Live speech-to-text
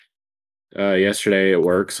Yesterday at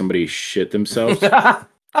work, somebody shit themselves,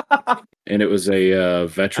 and it was a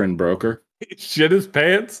veteran broker. Shit his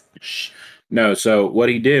pants? No, so what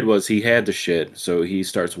he did was he had the shit, so he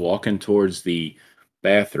starts walking towards the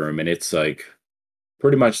bathroom, and it's like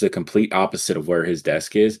pretty much the complete opposite of where his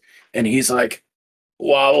desk is, and he's like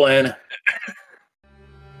wobbling.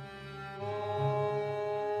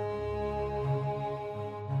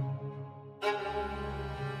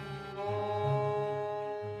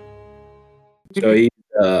 So he's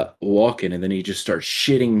walking, and then he just starts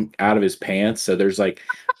shitting out of his pants. So there's like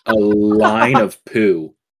a line of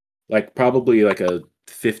poo, like probably like a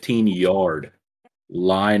 15-yard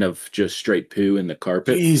line of just straight poo in the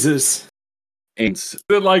carpet. Jesus. And Is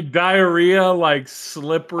it like diarrhea, like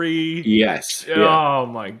slippery? yes. Yeah. Oh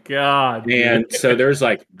my God. And so there's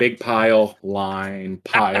like big pile, line,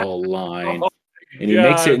 and he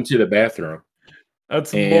makes it into the bathroom.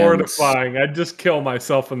 That's And- mortifying. I'd just kill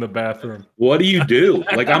myself in the bathroom. What do you do?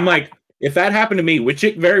 Like, I'm like, if that happened to me, which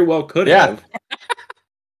it very well could Yeah.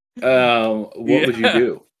 have, what would you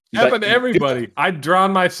do? Happened But to everybody. I'd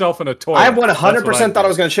drown myself in a toilet. I That's 100% what thought I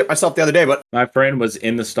was going to shit myself the other day, but my friend was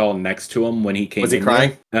in the stall next to him when he came. Was he in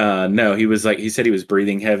crying? there. No, he was like, he said he was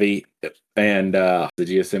breathing heavy, and the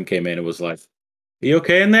GSM came in and was like, "You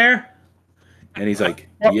okay in there?" And he's like,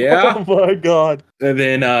 "Yeah." Oh my God. And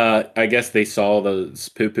then I guess they saw the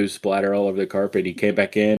poo-poo splatter all over the carpet. He came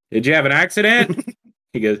back in. "Did you have an accident?"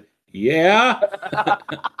 He goes, "Yeah."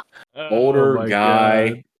 Older my guy.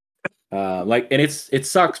 God. And it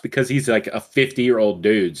sucks because he's like a 50-year-old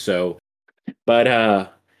dude. So,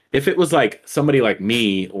 but if it was like somebody like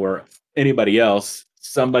me or anybody else,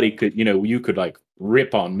 somebody could, you could like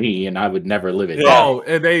rip on me and I would never live it Yeah. down. Oh,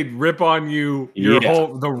 and they'd rip on you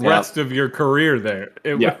the rest of your career there.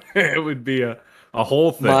 It would be a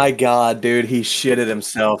whole thing. My God, dude, he shitted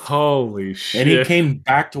himself. Holy shit. And he came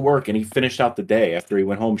back to work and he finished out the day after he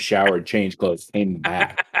went home, showered, changed clothes, came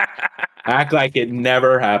back. Act like it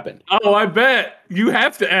never happened. Oh, I bet. You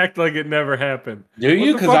have to act like it never happened. Do What you?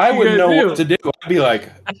 the Because fuck I you wouldn't gonna know do? what to do. I'd be like,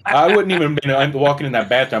 I wouldn't even been walking in that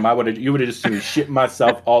bathroom. You would have just seen me shit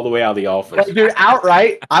myself all the way out of the office. Like, dude,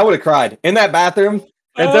 outright, I would have cried in that bathroom.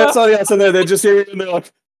 If there's somebody else in there, they just hear you and they're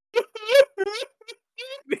like,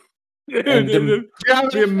 Dude, And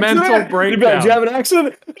it'd be a mental "Do you breakdown. have an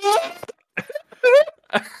accident?"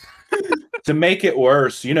 To make it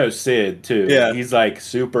worse, Sid too. Yeah. He's like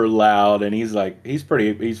super loud and he's a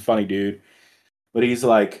funny dude. But he's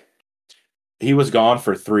like, he was gone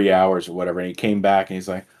for 3 hours or whatever, and he came back and he's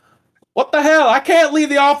like, "What the hell? I can't leave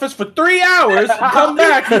the office for 3 hours and come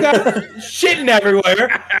back. You got shitting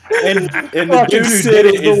everywhere." And the Fucking dude who Sid did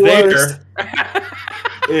is it the is worst. there.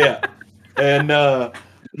 Yeah. And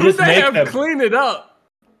Who just they make have them, clean it up?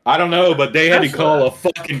 I don't know, but they had to call a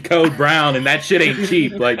fucking code brown, and that shit ain't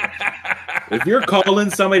cheap. Like, if you're calling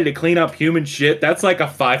somebody to clean up human shit, that's like a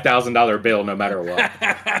 $5,000 bill, no matter what.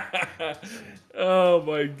 Oh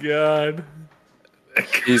my God.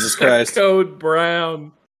 Jesus Christ. Code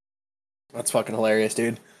Brown. That's fucking hilarious,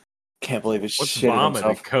 dude. Can't believe it What's shit vomit?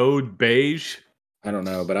 himself. Code beige? I don't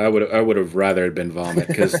know, but I would have rather it been vomit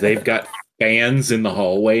because they've got fans in the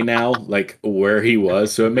hallway now, like where he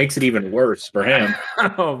was, so it makes it even worse for him.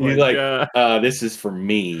 Oh my He's like, God. "This is for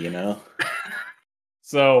me,"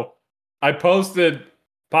 So I posted,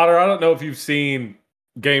 Potter, I don't know if you've seen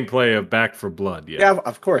gameplay of Back for Blood yet. Yeah,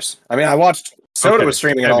 of course. I mean, I watched. Soda Okay. was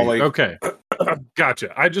streaming it all week. Okay.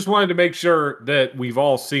 Gotcha. I just wanted to make sure that we've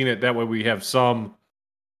all seen it. That way we have some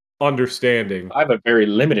understanding. I have a very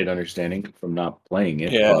limited understanding from not playing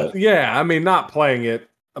it. Yeah. but- Yeah, I mean, not playing it,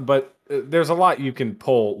 but there's a lot you can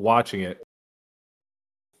pull watching it.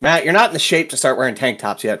 Matt, you're not in the shape to start wearing tank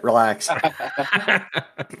tops yet. Relax.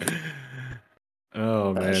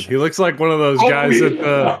 Oh man, he looks like one of those guys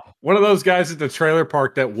at the trailer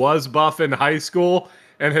park that was buff in high school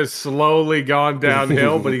and has slowly gone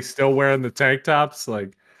downhill, but he's still wearing the tank tops.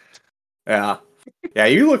 Like, Yeah. Yeah,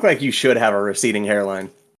 you look like you should have a receding hairline.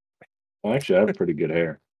 Well, actually, I have pretty good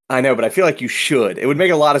hair. I know, but I feel like you should. It would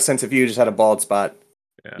make a lot of sense if you just had a bald spot.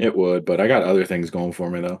 It would, but I got other things going for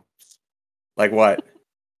me though. Like what?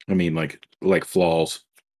 I mean, like flaws.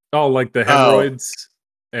 oh, like the hemorrhoids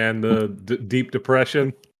and the deep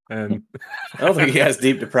depression, and I don't think he has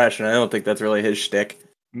deep depression. I don't think that's really his shtick.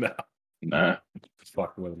 no, Nah.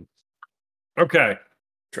 fuck with him. Okay,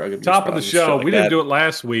 Drug abuse top of the problems, show. shit like We didn't that. do it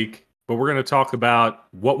last week, but we're going to talk about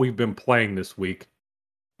what we've been playing this week,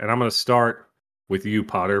 and I'm going to start with you,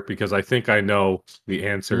 Potter, because I think I know the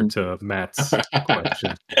answer to Matt's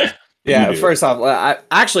question. Yeah, You do. first off,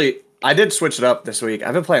 I did switch it up this week.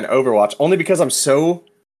 I've been playing Overwatch only because I'm so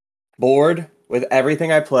bored with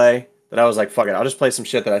everything I play that I was like, fuck it, I'll just play some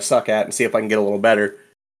shit that I suck at and see if I can get a little better.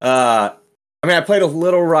 I mean, I played a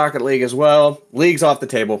little Rocket League as well. League's off the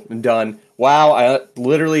table and done. WoW,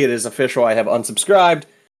 it is official. I have unsubscribed.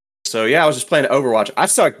 So yeah, I was just playing Overwatch. I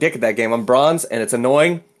suck dick at that game. I'm bronze, and it's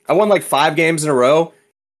annoying. I won like 5 games in a row.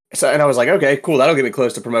 And I was like, okay, cool, that'll get me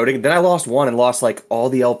close to promoting. Then I lost one and lost like all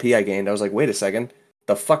the LP I gained. I was like, wait a second,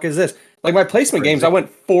 the fuck is this? Like my placement games, I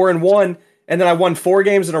went 4-1, and then I won 4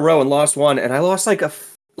 games in a row and lost one, and I lost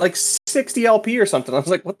like 60 LP or something. I was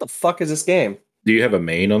like, what the fuck is this game? Do you have a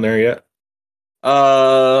main on there yet?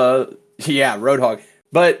 Yeah, Roadhog.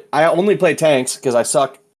 But I only play tanks because I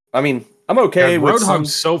suck. I mean, I'm okay with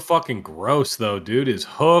Roadhog's so fucking gross though, dude. His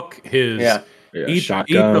hook, his eat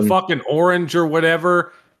the fucking orange or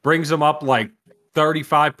whatever brings him up like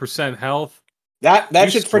 35% health.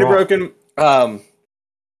 That shit's pretty broken.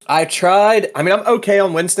 I tried. I mean, I'm okay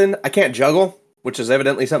on Winston. I can't juggle, which is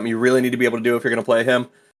evidently something you really need to be able to do if you're going to play him.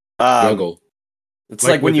 Juggle. It's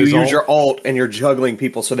like when you use your ult and you're juggling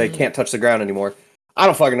people so they can't touch the ground anymore. I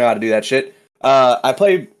don't fucking know how to do that shit. I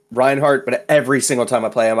play Reinhardt, but every single time I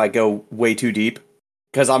play him, I go way too deep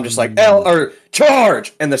because I'm just like L or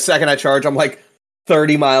charge, and the second I charge, I'm like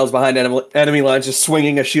 30 miles behind enemy lines, just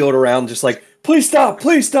swinging a shield around, just like please stop,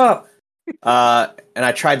 please stop. And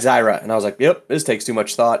I tried Zyra, and I was like, yep, this takes too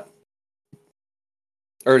much thought.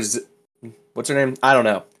 Or what's her name? I don't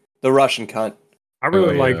know. The Russian cunt. I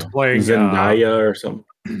really liked playing Zendaya or something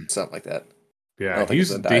like that. Yeah,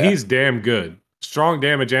 he's damn good. Strong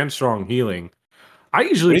damage and strong healing. I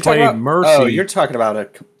usually play Mercy. Oh, you're talking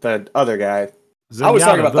about the other guy. Zenyatta, I was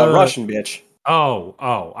talking about the Russian bitch. Oh,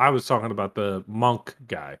 I was talking about the monk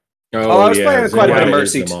guy. I was playing quite a bit of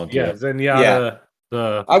Mercy. Yeah, Zenyatta.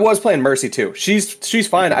 Yeah. I was playing Mercy too. She's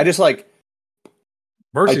fine. I just like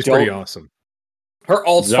Mercy's pretty awesome. Her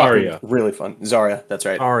ult's fucking really fun. Zarya, that's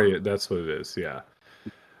right. Zarya, that's what it is. Yeah.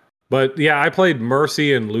 But yeah, I played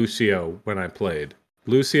Mercy and Lucio when I played.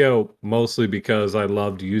 Lucio mostly because I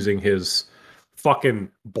loved using his fucking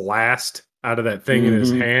blast out of that thing in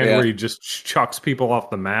his hand where he just chucks people off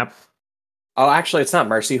the map. Oh, actually, it's not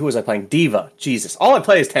Mercy. Who was I playing? D.Va. Jesus. All I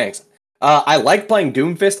play is tanks. I like playing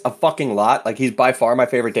Doomfist a fucking lot. Like, he's by far my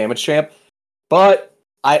favorite damage champ. But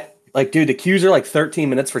the Qs are like 13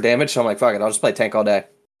 minutes for damage, so I'm like, fuck it, I'll just play tank all day.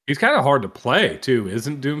 He's kind of hard to play, too,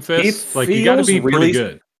 isn't Doomfist? You gotta be pretty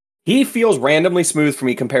good. He feels randomly smooth for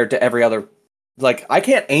me compared to every other. Like, I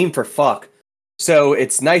can't aim for fuck. So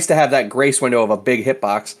it's nice to have that grace window of a big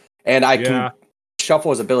hitbox. And I can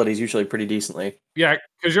shuffle his abilities usually pretty decently. Yeah,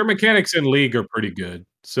 because your mechanics in League are pretty good.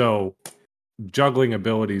 So juggling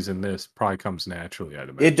abilities in this probably comes naturally, I'd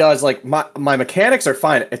imagine. It does. Like, my mechanics are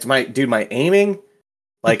fine. It's my aiming.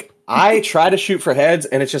 Like, I try to shoot for heads,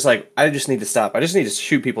 and it's just like, I just need to stop. I just need to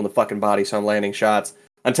shoot people in the fucking body so I'm landing shots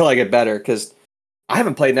until I get better, because I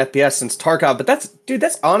haven't played an FPS since Tarkov, but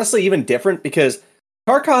that's honestly even different, because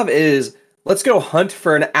Tarkov is, let's go hunt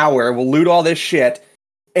for an hour, we'll loot all this shit,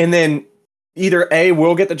 and then either A,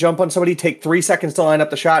 we'll get the jump on somebody, take 3 seconds to line up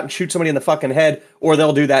the shot and shoot somebody in the fucking head, or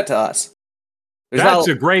they'll do that to us. That's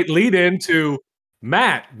a great lead into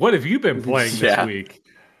Matt. What have you been playing this week?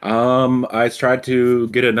 I tried to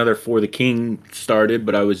get another For the King started,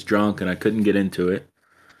 but I was drunk and I couldn't get into it.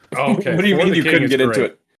 Oh, okay. What do you mean you couldn't get into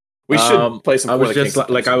it? We should play some. I was just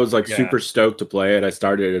I was super stoked to play it. I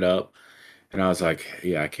started it up, and I was like,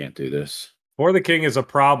 "Yeah, I can't do this." For the King is a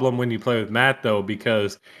problem when you play with Matt, though,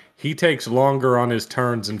 because he takes longer on his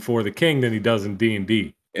turns in For the King than he does in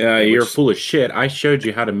D&D. Yeah, you're full of shit. I showed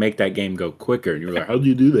you how to make that game go quicker, and you were like, "How'd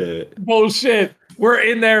you do that?" Bullshit. We're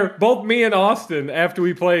in there, both me and Austin, after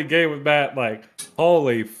we play a game with Matt, like,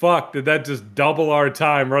 holy fuck, did that just double our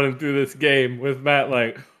time running through this game with Matt,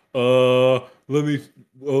 like, do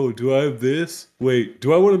I have this? Wait,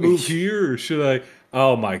 do I want to move here, or should I?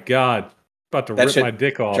 Oh my god. About to rip my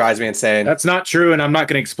dick off. Drives me insane. That's not true, and I'm not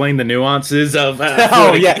going to explain the nuances of.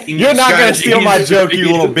 Oh yeah, you're not going to steal my joke,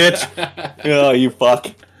 you little bitch. Oh, you fuck.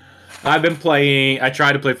 I've been playing. I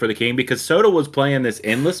tried to play For the King because Soda was playing this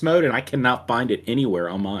endless mode, and I cannot find it anywhere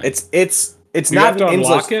on mine. It's Do not you have to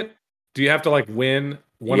unlock it. Do you have to like win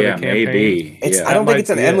one of the campaigns? Maybe. I don't think it's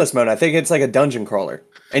an endless mode. I think it's like a dungeon crawler,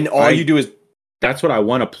 and all you do is. That's what I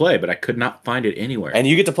want to play, but I could not find it anywhere. And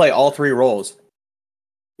you get to play all 3 roles.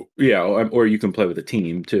 Yeah, or you can play with a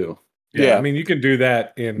team too. Yeah, I mean you can do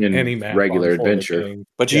that in any map, regular adventure.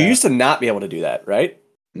 But you used to not be able to do that, right?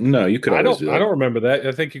 No, you could always do that. I don't remember that.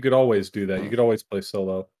 I think you could always do that. You could always play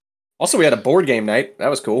solo. Also, we had a board game night. That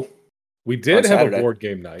was cool. We did have a board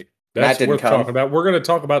game night. That's worth talking about. We're going to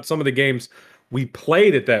talk about some of the games we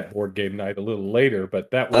played at that board game night a little later, but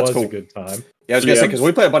that was a good time. Yeah, I was going to say, because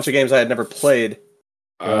we played a bunch of games I had never played.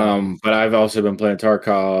 But I've also been playing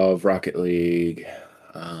Tarkov, Rocket League.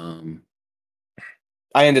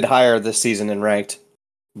 I ended higher this season in ranked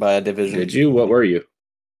by a division. Did you? What were you?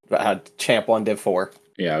 I had champ 1, div 4.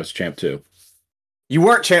 Yeah, I was champ 2. You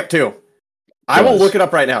weren't champ 2. I will look it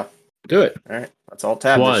up right now. Do it. All right, let's all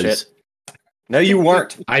tab this shit. No, you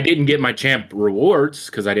weren't. I didn't get my champ rewards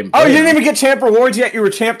because I didn't. Oh, you didn't even get champ rewards yet. You were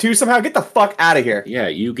champ 2 somehow. Get the fuck out of here. Yeah,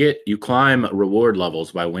 you climb reward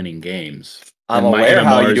levels by winning games. I'm aware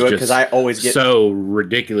how you do it because I always get so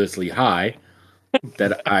ridiculously high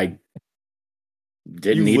that I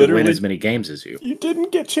didn't need to win as many games as you. You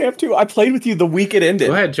didn't get champ 2. I played with you the week it ended.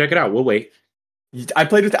 Go ahead, check it out. We'll wait. I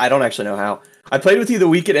don't actually know how. I played with you the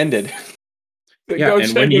week it ended. Yeah, Go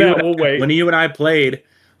and check it out. We'll wait. When you and I played,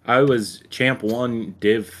 I was champ 1,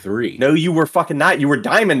 div 3. No, you were fucking not. You were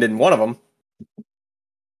diamond in one of them.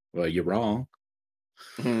 Well, you're wrong.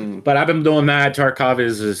 But I've been doing that. Tarkov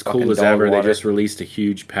is as cool as ever. They just released a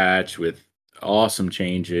huge patch with awesome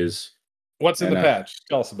changes. What's in the patch?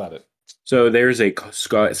 Tell us about it. So there's a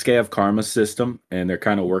Scav Karma system, and they're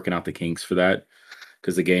kind of working out the kinks for that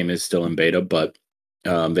because the game is still in beta, but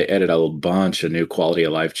they added a bunch of new quality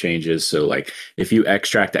of life changes. So like if you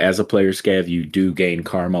extract as a player Scav, you do gain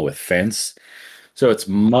karma with fence. So it's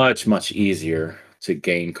much, much easier to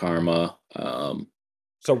gain karma.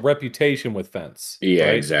 So reputation with fence. Yeah,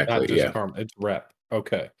 right? exactly. Not just karma. It's rep.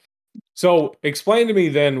 Okay. So explain to me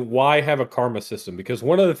then why have a karma system? Because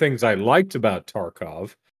one of the things I liked about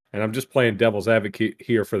Tarkov, and I'm just playing devil's advocate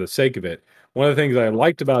here for the sake of it. One of the things I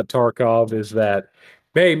liked about Tarkov is that,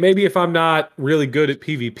 hey, maybe if I'm not really good at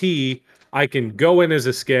PvP, I can go in as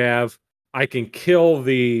a scav. I can kill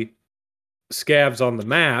the scavs on the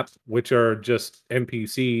map, which are just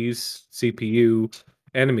NPCs, CPU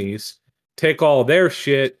enemies, take all their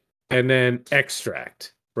shit and then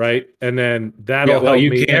extract, right? And then that'll help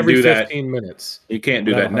me every 15 minutes. You can't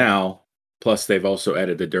do that now. Plus, they've also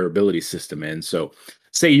added the durability system in. So,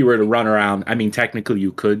 say you were to run around, I mean, technically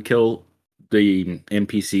you could kill the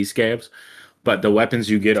NPC scavs, but the weapons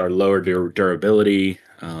you get are lower durability,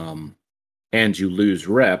 and you lose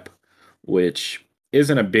rep, which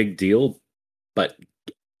isn't a big deal, but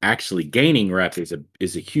actually gaining rep is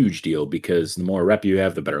a huge deal because the more rep you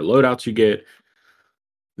have, the better loadouts you get,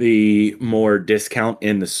 the more discount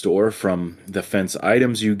in the store from the fence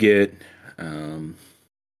items you get.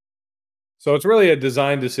 So it's really a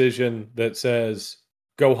design decision that says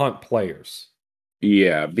go hunt players.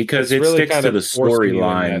 Yeah, because it really sticks to the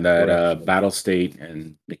storyline that Battlestate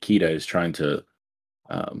and Nikita is trying to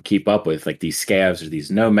keep up with. Like these scavs are these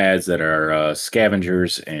nomads that are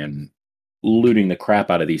scavengers and looting the crap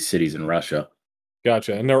out of these cities in Russia.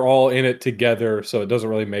 Gotcha. And they're all in it together, so it doesn't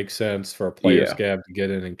really make sense for a player scav to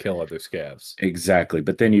get in and kill other scavs. Exactly.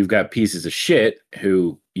 But then you've got pieces of shit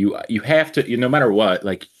who you have to, no matter what,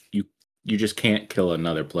 like you just can't kill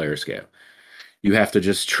another player scav. You have to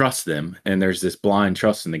just trust them, and there's this blind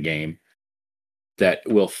trust in the game that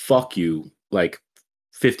will fuck you like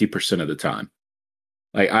 50% of the time.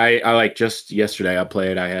 Like I like just yesterday I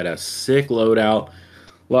played, I had a sick loadout.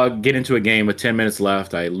 Well, I get into a game with 10 minutes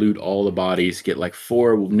left. I loot all the bodies, get like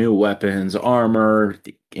 4 new weapons, armor,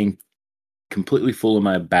 completely full of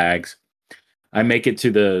my bags. I make it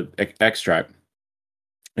to the extract,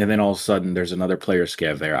 and then all of a sudden there's another player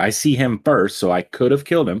scav there. I see him first, so I could have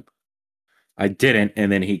killed him. I didn't,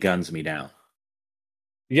 and then he guns me down.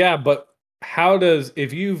 Yeah, but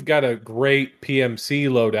if you've got a great PMC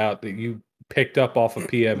loadout that you picked up off of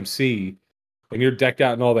PMC, and you're decked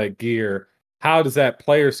out in all that gear, how does that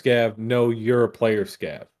player scav know you're a player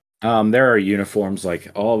scav? There are uniforms,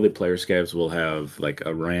 like all the player scavs will have like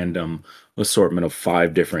a random assortment of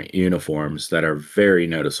 5 different uniforms that are very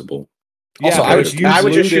noticeable. Yeah, also, I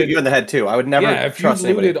would just shoot you in the head too. I would never. Yeah, if you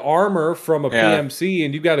looted armor from a PMC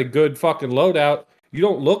and you got a good fucking loadout, you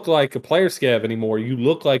don't look like a player scav anymore. You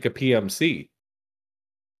look like a PMC.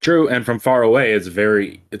 True, and from far away, it's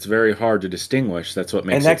very hard to distinguish. That's what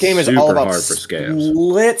makes that game is all about hard for scavs.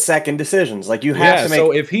 Split-second decisions. Like you have to make.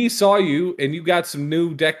 So if he saw you and you got some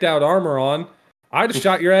new decked out armor on, I'd have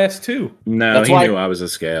shot your ass too. No, he knew I was a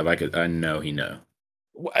scav. I know he knew.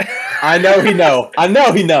 I know he know. I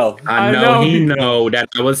know he know. I know he know that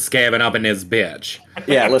I was scabbing up in his bitch.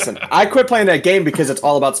 Yeah, listen. I quit playing that game because it's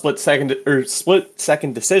all about split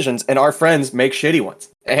second decisions, and our friends make shitty ones.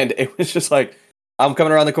 And it was just like, I'm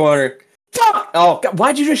coming around the corner. Fuck! Oh, God,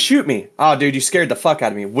 why'd you just shoot me? Oh, dude, you scared the fuck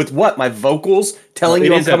out of me. With what? My vocals telling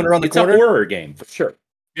you I'm coming around the corner? It's a horror game, for sure.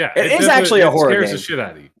 Yeah, it is actually a horror game. It scares the shit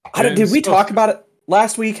out of you. Did we talk about it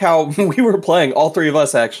last week? How we were playing, all 3 of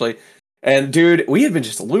us actually, And dude, we had been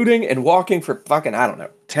just looting and walking for fucking, I don't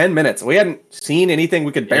know, 10 minutes. We hadn't seen anything.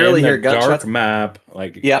 We could barely hear gunshots. Dark map,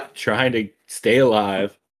 trying to stay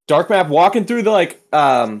alive. Dark map, walking through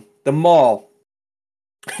the mall.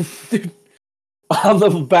 Dude, on the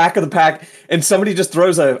back of the pack, and somebody just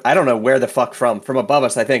throws I don't know where the fuck from above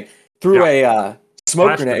us, I think, threw a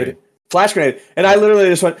smoke flash grenade, and I literally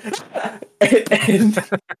just went,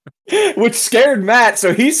 which scared Matt,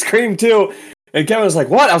 so he screamed too. And Kevin was like,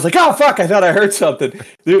 "What?" I was like, "Oh fuck! I thought I heard something,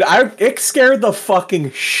 dude." It scared the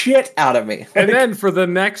fucking shit out of me. And then for the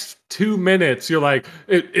next 2 minutes, you're like,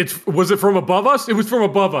 was it from above us? It was from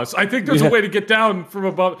above us. I think there's a way to get down from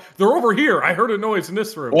above. They're over here. I heard a noise in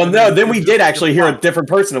this room." Well, no, then we did actually hear a different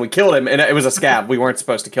person, and we killed him, and it was a scab. We weren't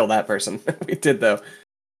supposed to kill that person. We did though.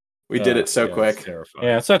 We did it so quick.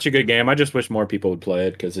 Yeah, it's such a good game. I just wish more people would play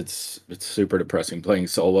it because it's super depressing playing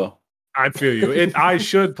solo. I feel you. I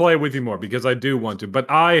should play with you more because I do want to,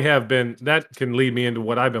 but I have been. That can lead me into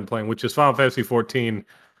what I've been playing, which is Final Fantasy 14.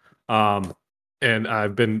 And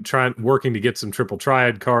I've been working to get some triple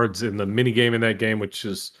triad cards in the mini game in that game, which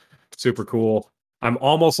is super cool. I'm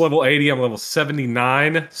almost level 80. I'm level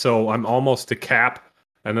 79, so I'm almost to cap,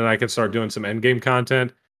 and then I can start doing some end game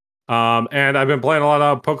content. And I've been playing a lot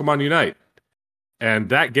of Pokemon Unite, and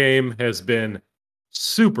that game has been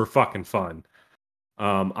super fucking fun.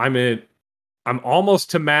 I'm almost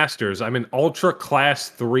to Masters. I'm in Ultra Class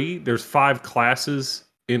 3. There's 5 classes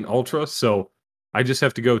in Ultra, so I just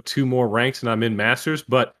have to go 2 more ranks and I'm in Masters.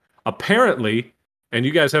 But apparently, and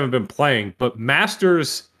you guys haven't been playing, but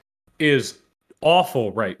Masters is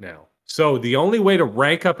awful right now. So the only way to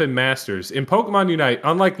rank up in Masters, in Pokemon Unite,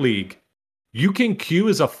 unlike League, you can queue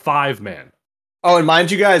as a 5-man. Oh, and mind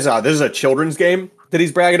you guys, this is a children's game that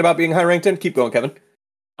he's bragging about being high ranked in. Keep going, Kevin.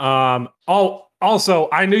 Also,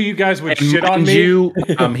 I knew you guys would shit on me.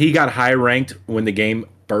 He got high ranked when the game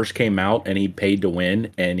first came out, and he paid to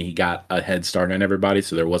win, and he got a head start on everybody,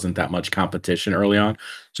 so there wasn't that much competition early on.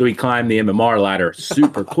 So he climbed the MMR ladder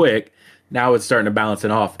super quick. Now it's starting to balance it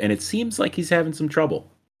off, and it seems like he's having some trouble.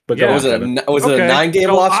 But yeah, was it a 9-game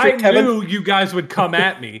loss streak, Kevin? I knew you guys would come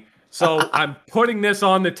at me, so I'm putting this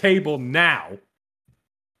on the table now.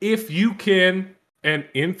 If you can, and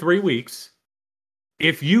in 3 weeks,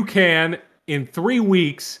 if you can, in 3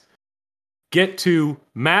 weeks, get to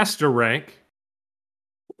master rank.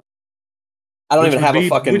 I don't even have a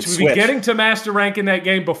fucking Which would Switch. be getting to master rank in that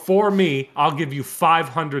game before me. I'll give you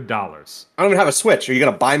 $500. I don't even have a Switch. Are you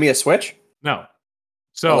going to buy me a Switch? No.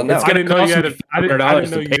 So it's going to cost me $500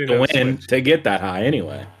 to pay to win to get that high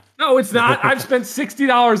anyway. No, it's not. I've spent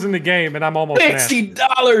 $60 in the game, and I'm almost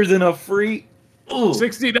 $60 in a free...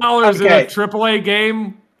 $60 in a AAA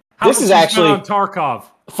game? How this is actually on Tarkov?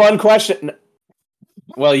 Fun question.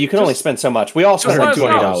 Well, you can only spend so much. We all spent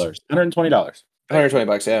 $120.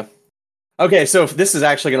 $120, yeah. Okay, so if this is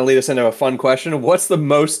actually going to lead us into a fun question. What's the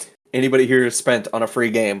most anybody here has spent on a free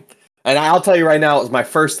game? And I'll tell you right now, it was my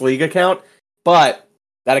first League account, but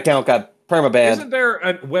that account got permabanned. Isn't there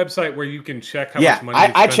a website where you can check how much money you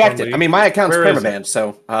spent I checked on it. I mean, my account's permabanned, it?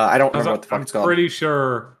 so I don't remember what the fuck it's called. I'm pretty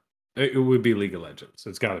sure it would be League of Legends.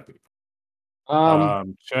 It's got to be.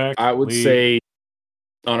 Check. I would say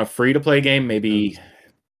on a free-to-play game, maybe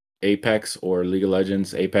Apex or League of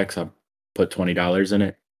Legends. Apex, I put $20 in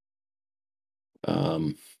it.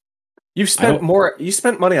 You've spent more. You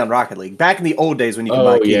spent money on Rocket League back in the old days when you could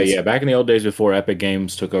buy keys. Yeah. Back in the old days before Epic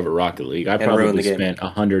Games took over Rocket League, I probably spent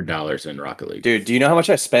 $100 in Rocket League. Dude, do you know how much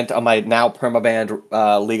I spent on my now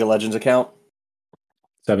permabanned League of Legends account?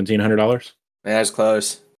 $1,700. Yeah, that's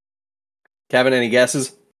close. Kevin, any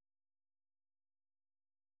guesses?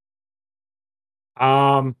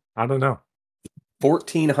 I don't know.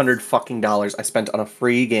 $1,400 fucking dollars I spent on a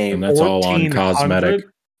free game. And that's all on cosmetic.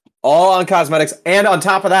 All on cosmetics. And on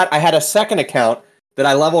top of that, I had a second account that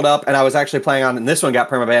I leveled up and I was actually playing on, and this one got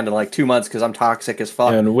permabanned in like 2 months because I'm toxic as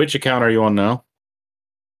fuck. And which account are you on now?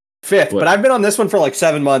 5th, but I've been on this one for like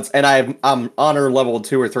 7 months, and I'm honor level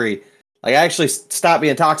 2 or 3. Like, I actually stopped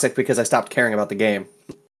being toxic because I stopped caring about the game,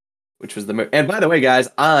 which was the move. And by the way, guys,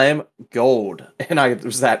 I'm gold, and I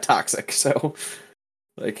was that toxic. So,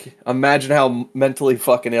 like, imagine how mentally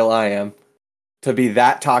fucking ill I am to be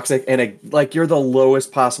that toxic, and you're the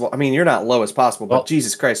lowest possible. I mean, you're not lowest possible, but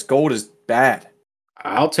Jesus Christ, gold is bad.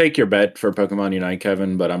 I'll take your bet for Pokemon Unite,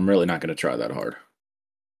 Kevin, but I'm really not going to try that hard.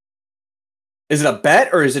 Is it a bet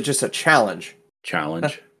or is it just a challenge?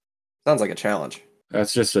 Challenge. Sounds like a challenge.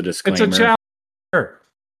 That's just a disclaimer. It's a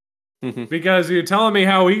challenge. Because you're telling me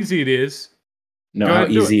how easy it is. No, how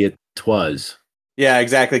easy it was. Yeah,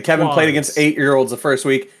 exactly. Kevin played against 8-year-olds the first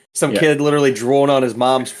week. Some kid literally drooling on his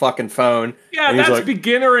mom's fucking phone. Yeah, that's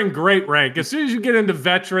beginner and great rank. As soon as you get into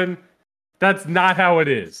veteran, That's not how it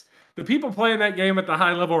is. The people playing that game at the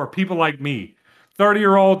high level are people like me,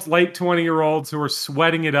 30-year-olds, late 20-year-olds who are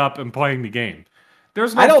sweating it up and playing the game.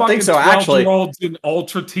 There's no I don't fucking think so, actually. 12-year-olds in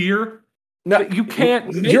ultra tier. No, you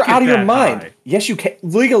can't. You're out of your mind. High. Yes, you can.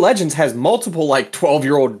 League of Legends has multiple like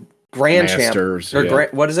 12-year-old grand Masters, champ or yeah.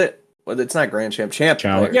 what is it? Well, it's not grand champ.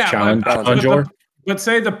 Challenge, Yeah, Challenger. But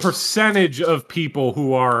say the percentage of people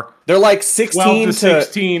who are They're like 12 16 to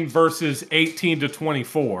 16 versus 18 to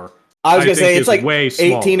 24. I was gonna say it's like way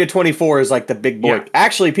 18 to 24 is like the big boy. Yeah.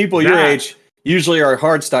 Actually, people your age usually are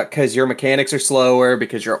hard stuck because your mechanics are slower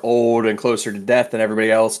because you're old and closer to death than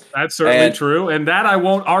everybody else. That's certainly true, and that I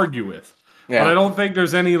won't argue with. Yeah. But I don't think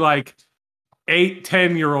there's any like 8,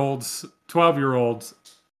 10-year-olds, 12-year-olds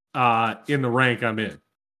in the rank I'm in.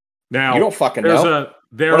 Now You don't fucking there's know.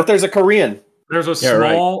 What What if there's a Korean? There's a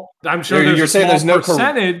small. I'm sure You're there's a saying small there's no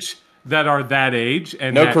percentage that are that age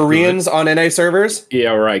and No that Koreans good. on NA servers? Yeah,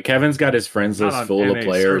 right. Kevin's got his friends Not list on full of NA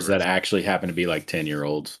players servers. that actually happen to be like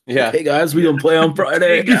 10-year-olds. Yeah. Hey guys, we gonna play on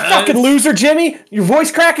Friday. You fucking loser, Jimmy! Your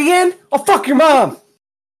voice crack again? I'll fuck your mom!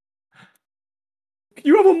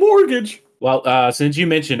 You have a mortgage! Well, since you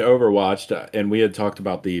mentioned Overwatch, and we had talked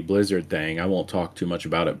about the Blizzard thing, I won't talk too much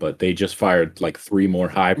about it, but they just fired like 3 more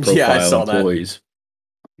high-profile saw that. employees.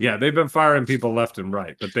 Yeah, they've been firing people left and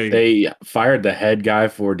right, but They fired the head guy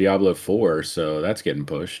for Diablo 4, so that's getting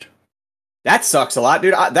pushed. That sucks a lot,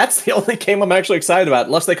 dude. That's the only game I'm actually excited about,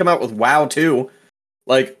 unless they come out with WoW 2.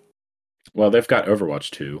 Like, Well, they've got Overwatch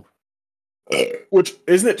 2. which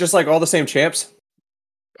isn't it just like all the same champs?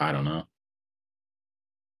 I don't know.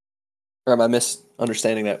 Or am I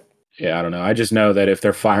misunderstanding that? Yeah, I don't know. I just know that if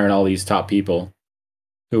they're firing all these top people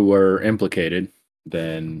who were implicated,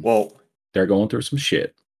 then Well, they're going through some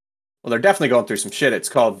shit. they're definitely going through some shit. It's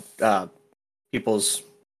called people's.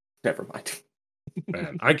 Never mind.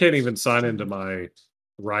 man, I can't even sign into my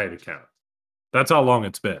Riot account. That's how long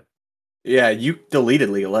it's been. Yeah, you deleted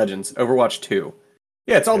League of Legends, Overwatch 2.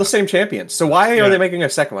 Yeah, it's all the same champions. So why are they making a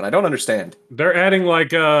second one? I don't understand. They're adding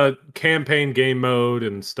like a campaign game mode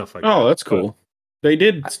and stuff like that. Oh, that's cool. They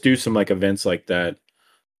did do some like events like that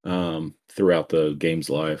throughout the game's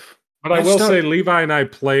life. But I will say, Levi and I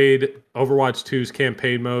played Overwatch 2's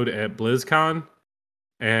campaign mode at BlizzCon,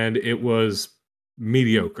 and it was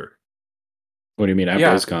mediocre. What do you mean at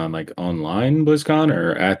BlizzCon? Like online BlizzCon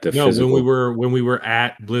or at the physical? when we were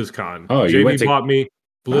at BlizzCon. Oh, you Jamie went to... bought me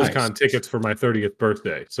BlizzCon Nice. tickets for my 30th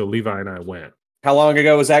birthday, so Levi and I went. How long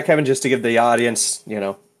ago was that, Kevin? Just to give the audience,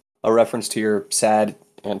 a reference to your sad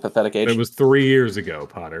and pathetic age. It was 3 years ago,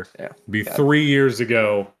 Potter. Yeah. It'd be 3 years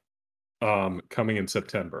ago, coming in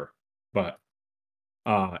September. But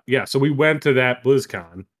so we went to that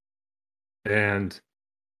BlizzCon, and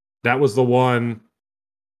that was the one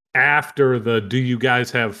after the "Do you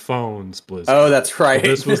guys have phones?" BlizzCon. Oh, that's right. So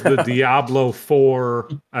this was the Diablo 4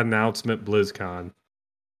 announcement BlizzCon.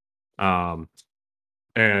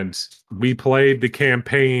 And we played the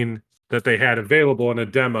campaign that they had available in a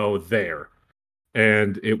demo there.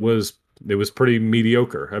 And it was pretty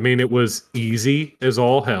mediocre. I mean, it was easy as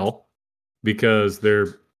all hell because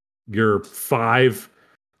you're 5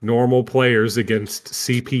 normal players against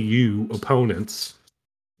CPU opponents,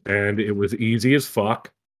 and it was easy as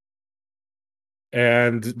fuck.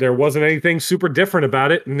 And there wasn't anything super different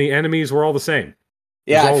about it, and the enemies were all the same.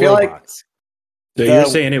 Yeah, I feel robots. So you're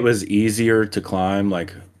saying it was easier to climb,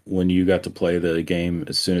 like when you got to play the game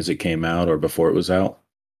as soon as it came out or before it was out?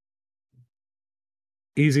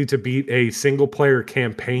 Easy to beat a single player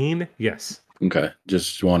campaign? Yes. Okay,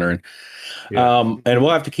 just wondering. Yeah. And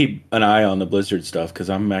we'll have to keep an eye on the Blizzard stuff because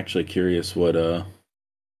I'm actually curious what's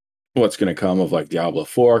going to come of like Diablo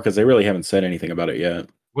 4 because they really haven't said anything about it yet.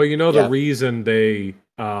 Well, the reason they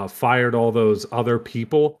fired all those other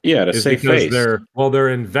people to is save because face. they're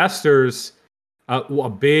investors, a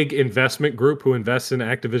big investment group who invests in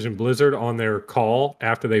Activision Blizzard on their call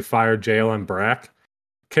after they fired JLM Brack,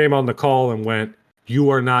 came on the call and went, "You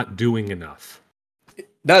are not doing enough."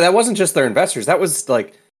 No, that wasn't just their investors. That was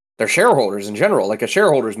like their shareholders in general, like a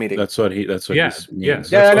shareholders meeting. That's what he means.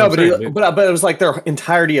 Yeah, I know, but it was like their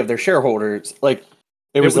entirety of their shareholders. Like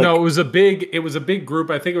it was a big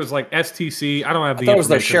group. I think it was like STC. I don't have the. I thought it was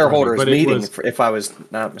their shareholders meeting, was, if I was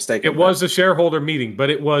not mistaken. It was a shareholder meeting,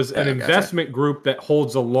 but it was an investment group that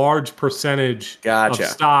holds a large percentage of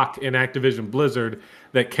stock in Activision Blizzard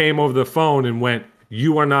that came over the phone and went,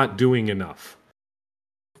 "You are not doing enough."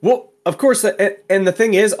 Well, of course, and the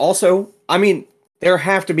thing is also, I mean, there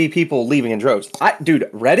have to be people leaving in droves. Dude,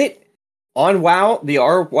 Reddit on WoW, the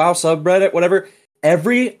WoW subreddit, whatever.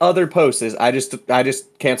 Every other post is I just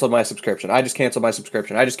canceled my subscription. I just canceled my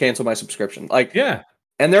subscription. I just canceled my subscription. Like yeah,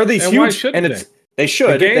 and there are these and huge and They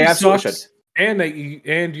should. The game They absolutely sucks, should.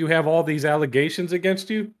 and you have all these allegations against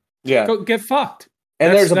you. Yeah. Go get fucked.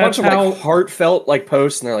 And there's a bunch of how- like heartfelt like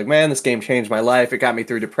posts, and they're like, "Man, this game changed my life. It got me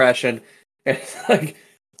through depression." And it's like,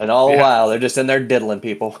 and all the while they're just in there diddling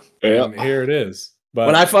people. And here it is. But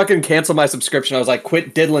When I fucking canceled my subscription, I was like,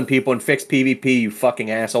 "Quit diddling people and fix PvP, you fucking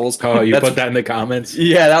assholes." Oh, you put that in the comments?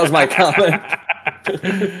 Yeah, that was my comment.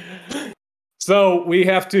 So we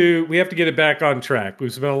have to get it back on track.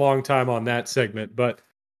 We've spent a long time on that segment, but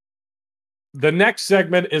the next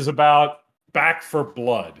segment is about Back for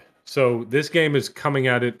Blood. So this game is coming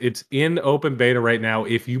out. It's in open beta right now.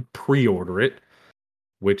 If you pre-order it,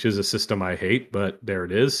 which is a system I hate, but there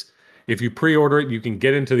it is. If you pre-order it, you can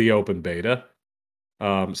get into the open beta.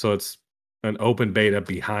 So it's an open beta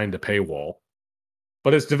behind a paywall.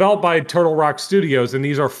 But it's developed by Turtle Rock Studios, and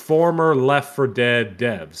these are former Left 4 Dead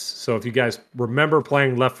devs. So if you guys remember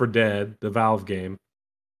playing Left 4 Dead, the Valve game,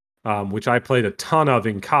 which I played a ton of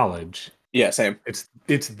in college. Yeah, same.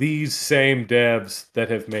 It's these same devs that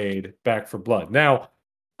have made Back for Blood. Now,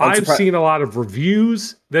 I've seen a lot of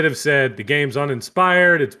reviews that have said the game's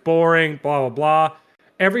uninspired, it's boring, blah, blah, blah.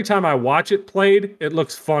 Every time I watch it played, it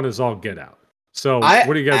looks fun as all get out. So,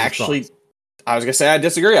 what do you guys thoughts? I was going to say I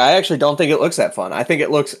disagree. I actually don't think it looks that fun. I think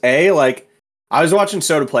it looks, like, I was watching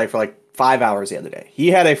Soda play for like 5 hours the other day. He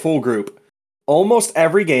had a full group. Almost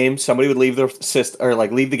every game, somebody would leave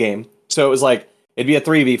leave the game. So it was like, it'd be a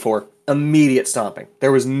 3v4. Immediate stomping.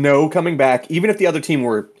 There was no coming back. Even if the other team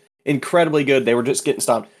were incredibly good, they were just getting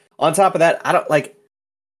stomped. On top of that, I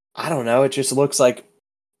don't know. It just looks like,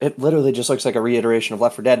 it literally just looks like a reiteration of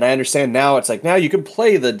Left 4 Dead. And I understand now it's like, now you can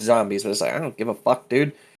play the zombies, but it's like, I don't give a fuck,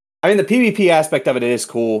 dude. I mean, the PvP aspect of it is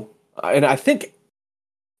cool. And I think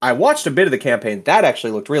I watched a bit of the campaign. That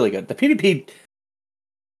actually looked really good. The PvP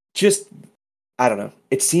just, I don't know.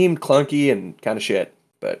 It seemed clunky and kind of shit.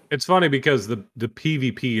 But it's funny because the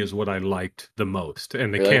PvP is what I liked the most,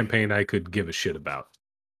 and the campaign I could give a shit about.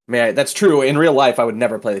 Man, that's true. In real life, I would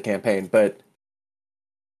never play the campaign, but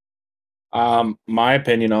my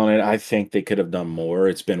opinion on it, I think they could have done more.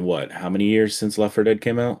 It's been how many years since Left 4 Dead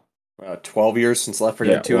came out? 12 years since Left 4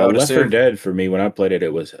 Dead 2. Left 4 Dead for me, when I played it,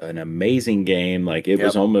 it was an amazing game. Like it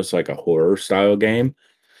was almost like a horror style game.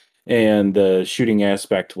 And the shooting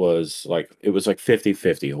aspect was like, it was like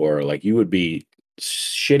 50-50 horror. Like you would be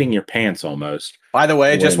shitting your pants almost. By the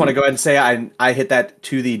way, I just want to go ahead and say I hit that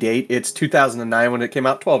to the date. It's 2009 when it came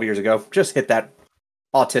out, 12 years ago. Just hit that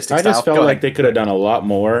autistic style. I just felt like they could have done a lot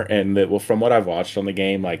more, and from what I've watched on the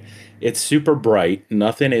game, like it's super bright.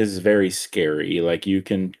 Nothing is very scary. Like you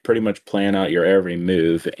can pretty much plan out your every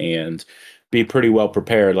move and be pretty well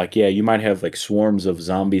prepared. Like, yeah, you might have like swarms of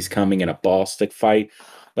zombies coming in a ball stick fight,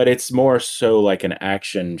 but it's more so like an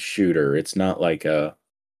action shooter. It's not like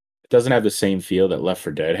doesn't have the same feel that Left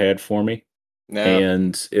 4 Dead had for me. No.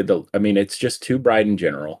 And it's just too bright in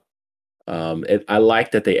general. I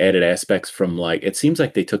like that they added aspects from it seems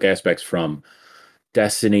like they took aspects from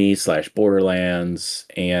Destiny / Borderlands,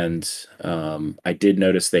 and I did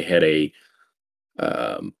notice they had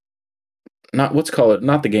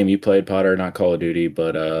not the game you played, Potter, not Call of Duty,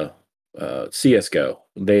 but CS:GO.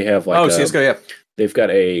 They have CS:GO, yeah. They've got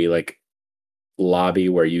a lobby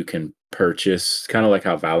where you can purchase, kind of like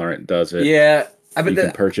how Valorant does it. Yeah, you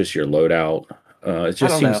can purchase your loadout. It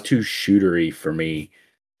just seems too shootery for me,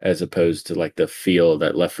 as opposed to the feel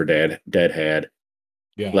that Left 4 Dead had.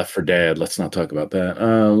 Yeah. Left 4 Dead. Let's not talk about that.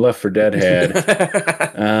 Left 4 Dead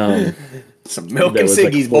had some milk and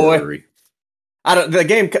ciggies, boy. The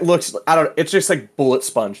game looks. It's just like bullet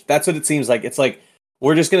sponge. That's what it seems like. It's like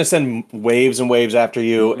we're just gonna send waves and waves after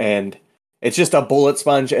you, and it's just a bullet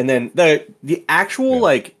sponge. And then the actual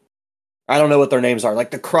I don't know what their names are.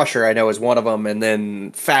 Like the Crusher, I know, is one of them, and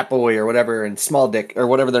then Fat Boy or whatever, and Small Dick or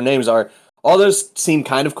whatever their names are. All those seem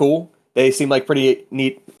kind of cool. They seem like pretty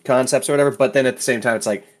neat concepts or whatever. But then at the same time, it's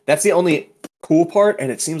like that's the only cool part, and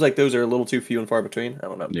it seems like those are a little too few and far between. I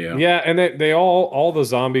don't know. Yeah, and they all the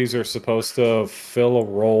zombies are supposed to fill a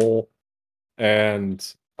role, and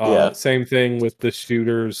same thing with the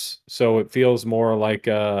shooters. So it feels more like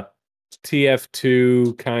a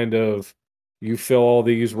TF2 kind of. You fill all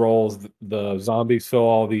these roles, the zombies fill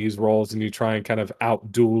all these roles, and you try and kind of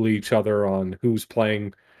out-duel each other on who's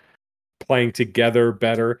playing together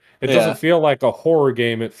better. It doesn't feel like a horror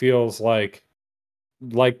game. It feels like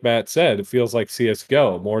Matt said, it feels like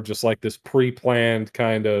CS:GO, more just like this pre-planned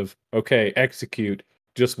kind of, okay, execute,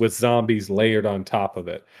 just with zombies layered on top of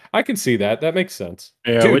it. I can see that. That makes sense.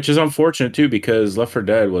 Yeah, which is unfortunate too, because Left 4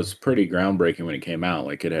 Dead was pretty groundbreaking when it came out.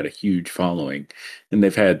 Like it had a huge following, and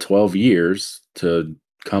they've had 12 years to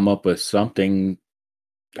come up with something.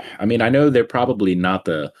 I mean, I know they're probably not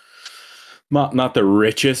the Not the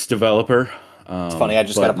richest developer. It's funny. I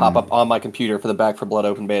just got a pop up on my computer for the Back 4 Blood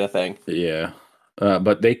open beta thing. Yeah,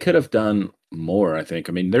 but they could have done more. I think.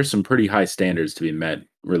 I mean, there's some pretty high standards to be met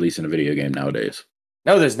releasing a video game nowadays.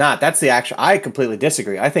 No, there's not. That's the actual. I completely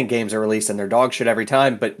disagree. I think games are released and they're dog shit every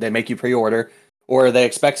time, but they make you pre-order, or they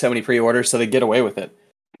expect so many pre-orders, so they get away with it.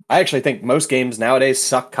 I actually think most games nowadays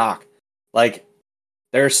suck cock. Like,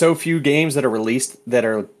 there are so few games that are released that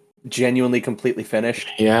are genuinely completely finished.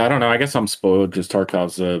 Yeah, I don't know. I guess I'm spoiled because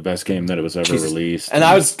Tarkov's the best game that it was ever released. And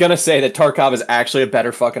I was gonna say that Tarkov is actually a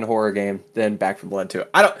better fucking horror game than Back 4 Blood 2.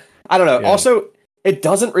 I don't know. Yeah. Also, it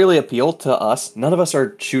doesn't really appeal to us. None of us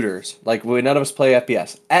are shooters. Like, none of us play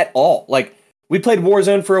FPS at all. Like, we played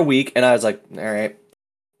Warzone for a week, and I was like, all right.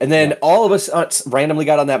 And then all of us randomly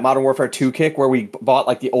got on that Modern Warfare 2 kick where we bought,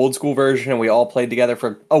 like, the old school version, and we all played together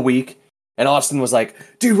for a week. And Austin was like,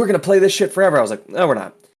 dude, we're going to play this shit forever. I was like, no, we're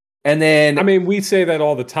not. And then... I mean, we say that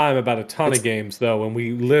all the time about a ton of games, though, and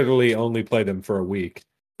we literally only played them for a week.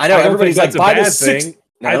 I know, everybody's like, buy the thing.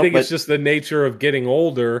 I think it's just the nature of getting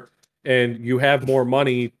older, and you have more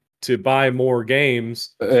money to buy more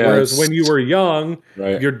games. Whereas when you were young,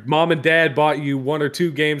 your mom and dad bought you 1 or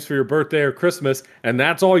 2 games for your birthday or Christmas, and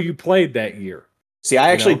that's all you played that year. See,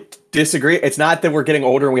 I actually disagree. It's not that we're getting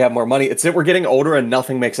older and we have more money. It's that we're getting older and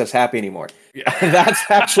nothing makes us happy anymore. Yeah. That's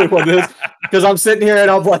actually what it is. Because I'm sitting here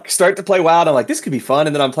and I'll like start to play WoW and I'm like, this could be fun.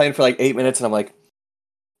 And then I'm playing for like 8 minutes and I'm like,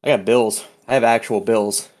 I got bills. I have actual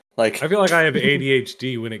bills. Like, I feel like I have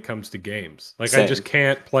ADHD when it comes to games. Like, same. I just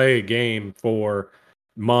can't play a game for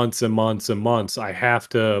months and months and months. I have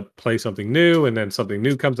to play something new, and then something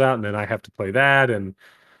new comes out, and then I have to play that. And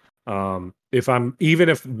if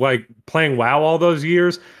like playing WoW all those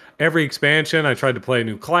years, every expansion I tried to play a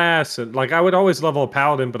new class, and like I would always level a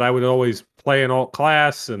paladin, but I would always play an alt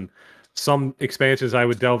class. And some expansions I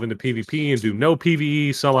would delve into PvP and do no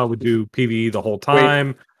PvE. Some I would do PvE the whole time.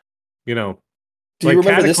 Wait. You know. Do you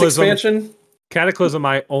remember this expansion? Cataclysm,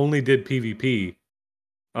 I only did PvP.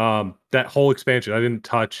 That whole expansion, I didn't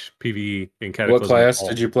touch PvE in Cataclysm. What class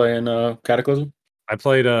did you play in Cataclysm? I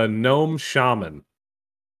played a Gnome Shaman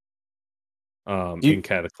in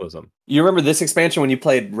Cataclysm. You remember this expansion when you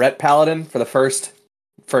played Ret Paladin for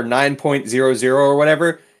 9.00 or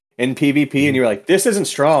whatever in PvP, and you were like, this isn't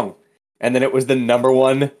strong. And then it was the number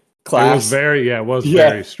 1 class. It was very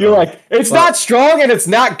strong. You're like, it's not strong and it's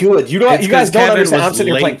not good. You guys don't understand. I'm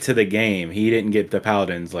sitting here playing to the game. He didn't get the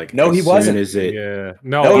paladins like. No, he wasn't.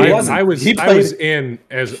 No, he wasn't. I was in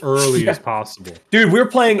as early as possible. Dude, we were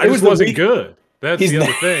playing. I just wasn't good. That's the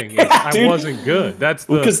other thing. I wasn't good. That's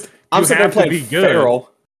because I'm sitting there playing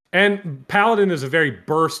Feral. And Paladin is a very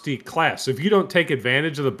bursty class. So if you don't take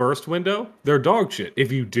advantage of the burst window, they're dog shit.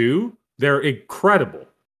 If you do, they're incredible.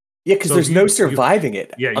 Yeah, because there's no surviving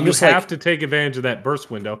it. Yeah, you have to take advantage of that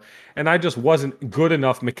burst window. And I just wasn't good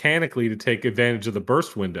enough mechanically to take advantage of the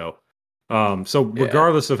burst window. So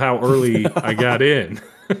regardless of how early I got in,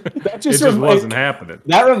 it just wasn't happening.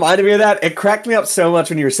 That reminded me of that. It cracked me up so much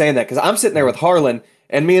when you were saying that, because I'm sitting there with Harlan,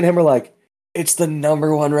 and me and him were like, it's the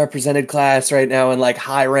number 1 represented class right now in like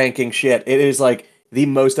high ranking shit. It is like the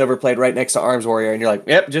most overplayed right next to Arms Warrior. And you're like,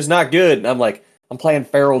 yep, just not good. And I'm like, I'm playing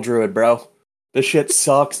Feral Druid, bro. This shit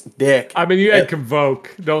sucks dick. I mean, you had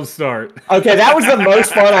Convoke. Don't start. Okay, that was the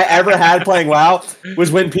most fun I ever had playing WoW, was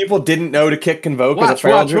when people didn't know to kick Convoke.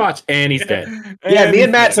 Watch. And he's dead. Yeah, me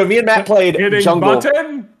and Matt played hitting jungle.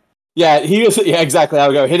 Button? Yeah, exactly. I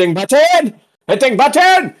would go, hitting button!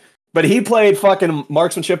 But he played fucking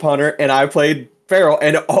Marksmanship Hunter, and I played Feral,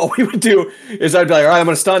 and all we would do is I'd be like, all right, I'm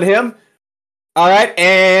going to stun him. All right,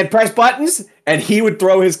 and press buttons, and he would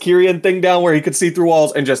throw his Kyrian thing down where he could see through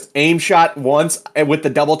walls and just aim shot once with the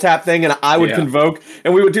double tap thing, and I would Convoke,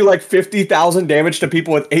 and we would do like 50,000 damage to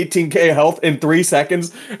people with 18k health in 3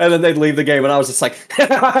 seconds, and then they'd leave the game, and I was just like,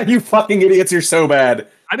 you fucking idiots, you're so bad.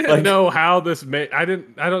 I didn't know how this made. I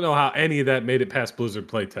don't know how any of that made it past Blizzard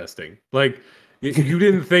playtesting. Like, you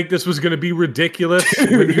didn't think this was going to be ridiculous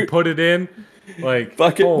when you put it in? Like,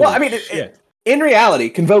 well, I mean, in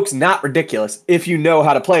reality, Convoke's not ridiculous if you know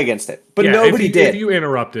how to play against it. But nobody did. If you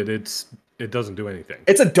interrupt it, it doesn't do anything.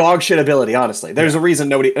 It's a dog shit ability, honestly. There's a reason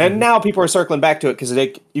nobody... And now people are circling back to it because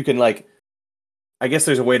you can, like... I guess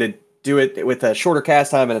there's a way to do it with a shorter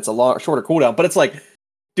cast time and it's a shorter cooldown. But it's like...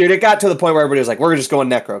 Dude, it got to the point where everybody was like, we're just going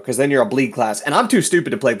Necro, because then you're a bleed class. And I'm too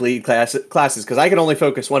stupid to play bleed classes, because I can only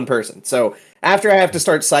focus 1 person. So after I have to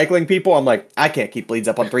start cycling people, I'm like, I can't keep bleeds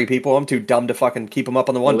up on 3 people. I'm too dumb to fucking keep them up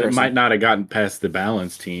on the 1 person. It might not have gotten past the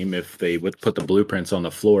balance team if they would put the blueprints on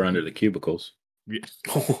the floor under the cubicles. Yeah.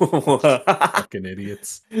 Fucking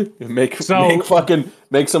idiots. Make some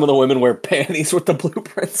of the women wear panties with the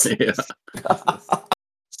blueprints. Yeah.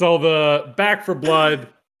 So the Back for Blood,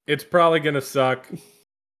 it's probably going to suck.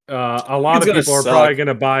 A lot of people are probably going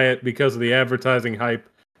to buy it because of the advertising hype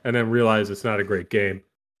and then realize it's not a great game.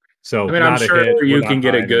 So I mean, I'm sure you can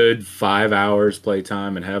get a good 5 hours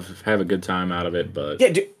playtime and have a good time out of it. But yeah,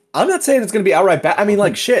 dude, I'm not saying it's going to be outright bad. I mean,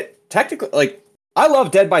 like, shit, technically, like, I love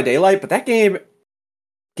Dead by Daylight, but that game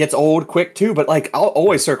gets old quick too. But, like, I'll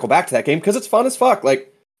always circle back to that game because it's fun as fuck. Like,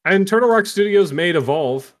 and Turtle Rock Studios made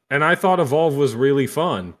Evolve, and I thought Evolve was really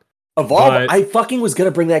fun. Evolve, I fucking was going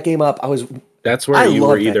to bring that game up. That's where you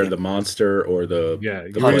were either the monster or the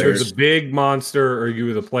you were either the big monster or you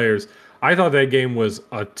were the players. I thought that game was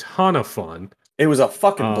a ton of fun. It was a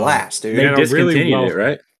fucking blast, dude. They discontinued it,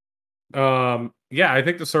 right? Yeah, I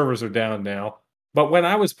think the servers are down now. But when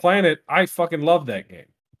I was playing it, I fucking loved that game.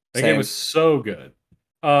 That game was so good.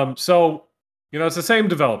 So, it's the same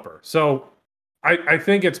developer. So I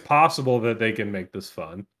think it's possible that they can make this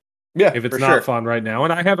fun. Yeah, if it's not fun right now.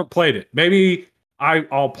 And I haven't played it. Maybe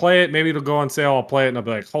I'll play it. Maybe it'll go on sale. I'll play it and I'll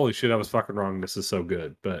be like, holy shit, I was fucking wrong. This is so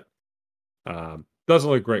good. But doesn't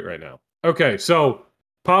look great right now. Okay, so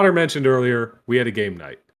Potter mentioned earlier we had a game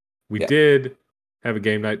night. We did have a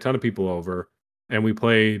game night, ton of people over, and we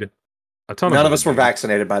played a ton of None of us were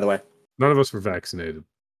vaccinated, by the way. None of us were vaccinated.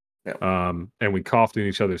 Yeah. And we coughed in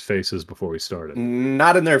each other's faces before we started.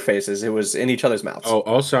 Not in their faces. It was in each other's mouths. Oh,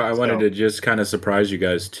 also, I wanted to just kind of surprise you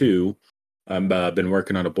guys, too. I've been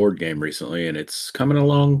working on a board game recently, and it's coming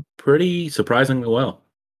along pretty surprisingly well.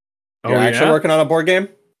 You're actually working on a board game?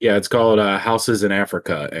 Yeah, it's called Houses in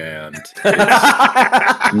Africa, and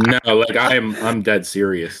no, like I'm dead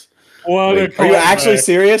serious. Like, are you actually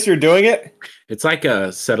serious? You're doing it? It's like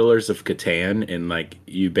a Settlers of Catan, and like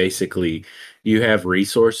you have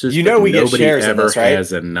resources. We nobody get shares ever in this, right?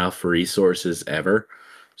 has enough resources ever.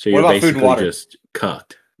 So what you're about basically food and water? just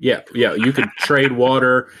cucked. Yeah. You could trade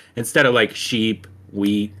water instead of like sheep,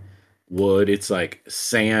 wheat, wood. It's like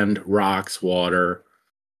sand, rocks, water.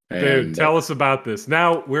 Dude, tell us about this.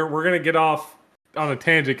 Now we're gonna get off on a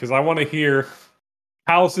tangent because I want to hear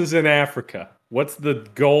Houses in Africa. What's the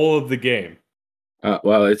goal of the game?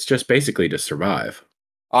 Well, it's just basically to survive.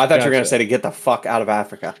 Oh, I thought you were going to say to get the fuck out of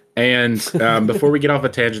Africa. And before we get off a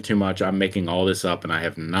tangent too much, I'm making all this up and I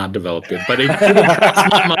have not developed it, but it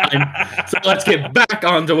crossed my mind. So let's get back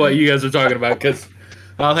onto what you guys are talking about because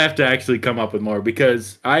I'll have to actually come up with more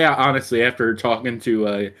because I honestly, after talking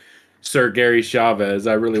to Sir Gary Chavez,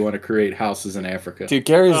 I really want to create Houses in Africa. Dude,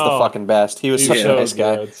 Gary's the fucking best. He was such a nice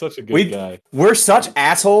guy. Such a good guy. We're such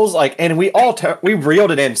assholes, and we all we reeled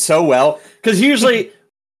it in so well because usually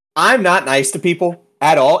I'm not nice to people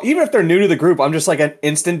at all. Even if they're new to the group, I'm just like an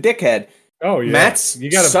instant dickhead. Oh yeah, Matt's you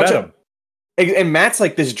gotta bet him. And Matt's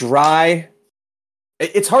like this dry.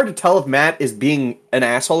 It's hard to tell if Matt is being an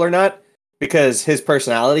asshole or not because his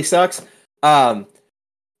personality sucks.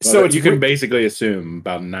 So you can basically assume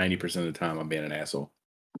about 90% of the time I'm being an asshole.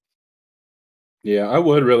 Yeah, I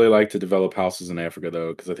would really like to develop Houses in Africa,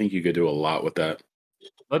 though, because I think you could do a lot with that.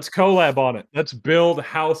 Let's collab on it. Let's build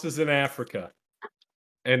Houses in Africa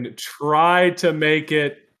and try to make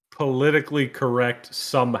it politically correct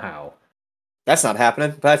somehow. That's not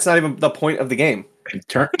happening. That's not even the point of the game.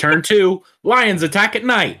 Turn 2, lions attack at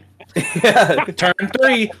night. Turn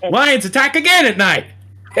 3, lions attack again at night.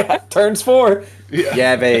 Turns 4.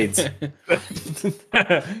 Yeah, AIDS.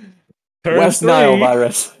 West 3, Nile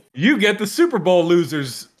virus. You get the Super Bowl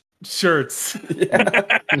losers shirts.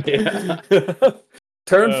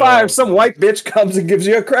 Turn 5, some white bitch comes and gives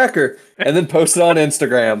you a cracker and then posts it on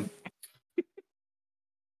Instagram.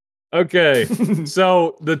 Okay,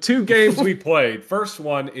 so the 2 games we played. First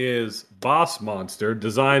one is Boss Monster,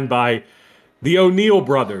 designed by the O'Neill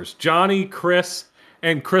brothers, Johnny, Chris,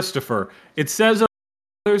 and Christopher. It says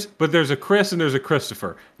others, but there's a Chris and there's a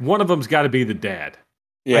Christopher. One of them's got to be the dad.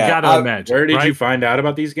 Yeah, I gotta imagine. Where did you find out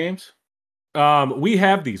about these games? We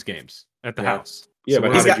have these games at the house. Yeah, so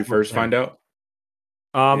but how did you first find out?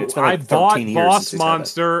 I bought Boss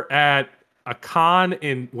Monster at a con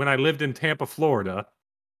when I lived in Tampa, Florida.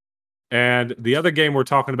 And the other game we're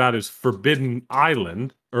talking about is Forbidden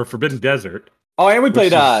Island or Forbidden Desert. Oh, and we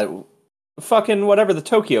played fucking whatever, the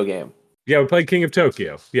Tokyo game. Yeah, we played King of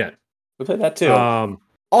Tokyo. Yeah. We played that too.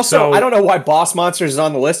 Also, I don't know why Boss Monsters is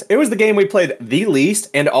on the list. It was the game we played the least,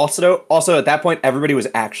 and also at that point, everybody was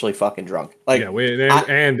actually fucking drunk. Like,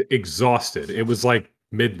 and exhausted. It was like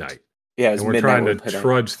midnight. Yeah, it was midnight. We're trying to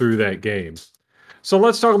trudge through that game. So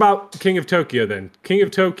let's talk about King of Tokyo then. King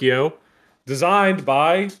of Tokyo, designed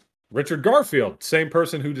by Richard Garfield, same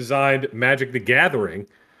person who designed Magic the Gathering.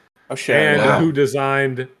 Oh shit! And who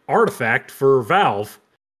designed Artifact for Valve,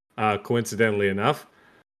 coincidentally enough.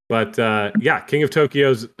 But yeah, King of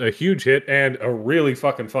Tokyo's a huge hit and a really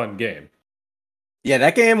fucking fun game. Yeah,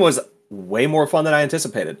 that game was way more fun than I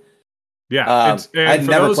anticipated. Yeah, I'd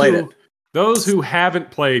never played it. Those who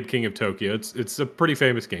haven't played King of Tokyo, it's a pretty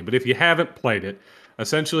famous game. But if you haven't played it,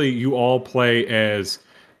 essentially you all play as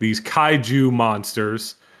these kaiju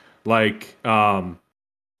monsters, like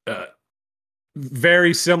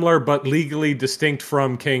very similar but legally distinct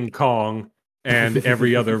from King Kong and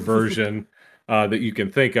every other version that you can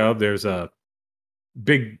think of. There's a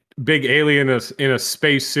big alien in a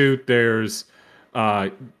spacesuit. There's a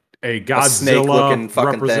Godzilla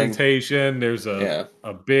representation. There's a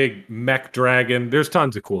big mech dragon. There's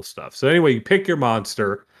tons of cool stuff. So anyway, you pick your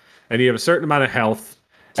monster, and you have a certain amount of health.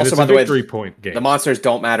 And Also, it's a victory point game. The monsters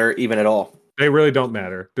don't matter even at all. They really don't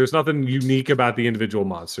matter. There's nothing unique about the individual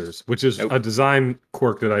monsters, which is a design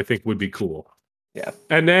quirk that I think would be cool. Yeah.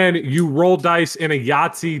 And then you roll dice in a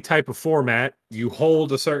Yahtzee type of format. You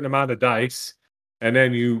hold a certain amount of dice, and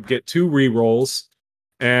then you get 2 re-rolls.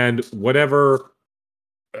 And whatever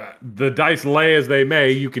the dice lay as they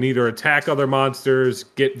may, you can either attack other monsters,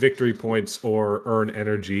 get victory points, or earn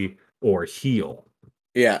energy or heal.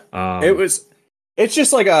 Yeah. It's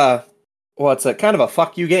just like it's a kind of a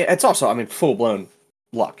fuck you game. It's also, full blown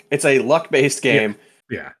luck. It's a luck based game.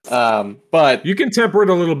 Yeah. But you can temper it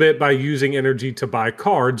a little bit by using energy to buy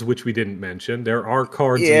cards, which we didn't mention. There are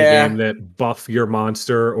cards in the game that buff your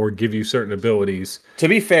monster or give you certain abilities. To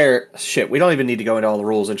be fair, we don't even need to go into all the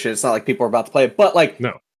rules and shit. It's not like people are about to play it. But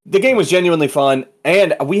no. The game was genuinely fun,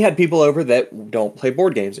 and we had people over that don't play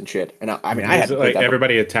board games and shit. And I had to like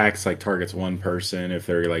everybody attacks targets one person if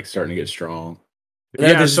they're starting to get strong.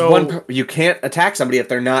 You can't attack somebody if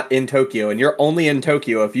they're not in Tokyo, and you're only in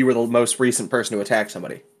Tokyo if you were the most recent person to attack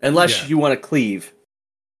somebody, unless you want to cleave.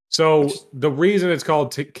 So the reason it's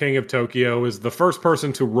called King of Tokyo is the first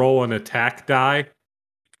person to roll an attack die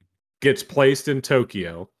gets placed in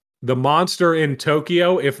Tokyo. The monster in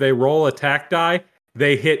Tokyo, if they roll attack die,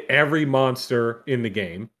 they hit every monster in the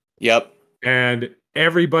game. Yep. And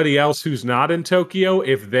everybody else who's not in Tokyo,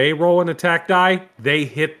 if they roll an attack die, they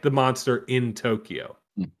hit the monster in Tokyo.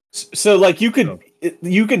 So you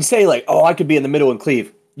could say I could be in the middle and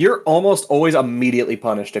cleave. You're almost always immediately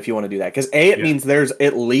punished if you want to do that. Because it means there's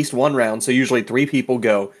at least one round, so usually 3 people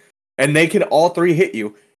go, and they can all 3 hit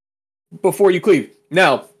you before you cleave.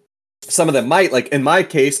 Now, some of them might, in my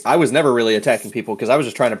case, I was never really attacking people because I was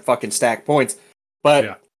just trying to fucking stack points.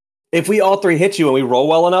 But if we all 3 hit you and we roll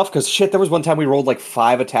well enough, because there was one time we rolled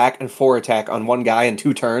 5 attack and 4 attack on one guy in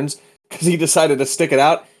 2 turns because he decided to stick it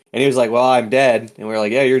out, and he was like, well, I'm dead. And we were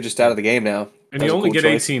like, yeah, you're just out of the game now. And you only get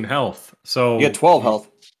 18 health. So you get 12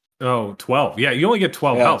 health. Oh, 12. Yeah, you only get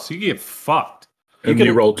 12 health, so you get fucked. And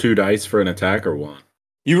you roll 2 dice for an attack or 1?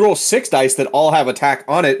 You roll 6 dice that all have attack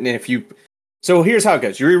on it, and so here's how it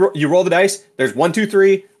goes. You roll the dice, there's 1, 2,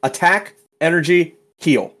 3, attack, energy,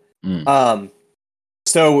 heal.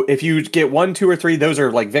 So if you get 1, 2, or 3, those are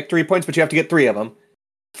victory points, but you have to get 3 of them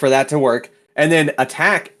for that to work. And then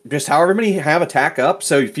attack, just however many have attack up.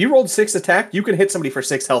 So if you rolled 6 attack, you can hit somebody for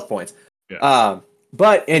 6 health points. Yeah.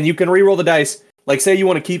 And you can re-roll the dice. Say you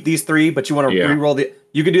want to keep these 3, but you want to re-roll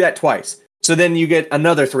you can do that twice. So then you get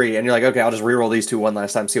another 3, and you're like, okay, I'll just re-roll these 2 one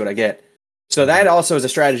last time, see what I get. So that also is a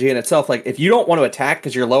strategy in itself. If you don't want to attack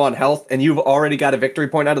because you're low on health and you've already got a victory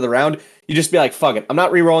point out of the round, you just be like, fuck it, I'm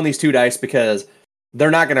not re-rolling these 2 dice because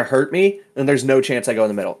they're not going to hurt me, and there's no chance I go in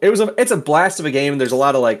the middle. It's a blast of a game. There's a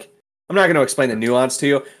lot of I'm not going to explain the nuance to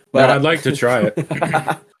you, but I'd like to try it.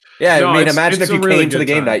 Imagine if you came to the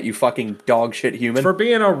game night, you fucking dog shit human. For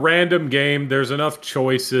being a random game, there's enough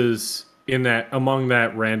choices among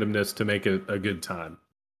that randomness to make it a good time.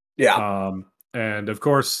 Yeah. And of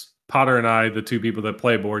course, Potter and I, the 2 people that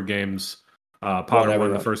play board games, Potter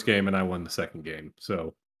won the first game and I won the second game.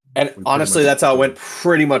 So. And honestly, that's how it went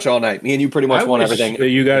pretty much all night. Me and you pretty much won everything.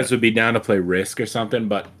 You guys would be down to play Risk or something,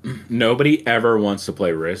 but nobody ever wants to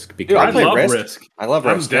play Risk because I love Risk. I love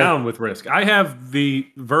Risk. I'm down with Risk. I have the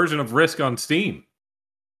version of Risk on Steam.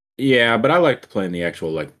 Yeah, but I like to play in the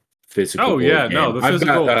actual physical. Oh yeah, game. no, the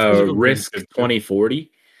physical. I've got Risk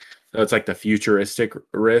 2040. So it's the futuristic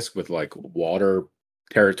Risk with water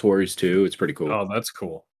territories too. It's pretty cool. Oh, that's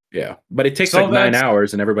cool. Yeah, but it takes 9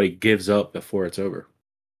 hours, and everybody gives up before it's over.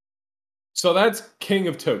 So that's King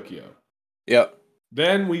of Tokyo. Yep.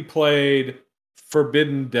 Then we played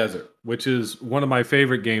Forbidden Desert, which is one of my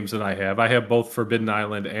favorite games that I have. I have both Forbidden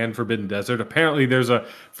Island and Forbidden Desert. Apparently there's a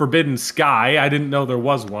Forbidden Sky. I didn't know there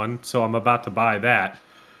was one, so I'm about to buy that.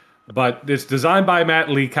 But it's designed by Matt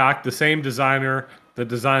Leacock, the same designer that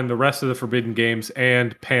designed the rest of the Forbidden games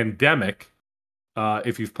and Pandemic,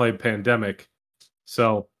 if you've played Pandemic.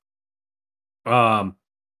 So,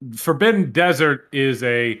 Forbidden Desert is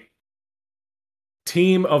a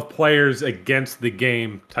team of players against the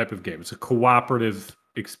game type of game. It's a cooperative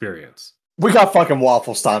experience. We got fucking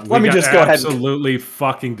waffle stomped. Let me just go ahead. Absolutely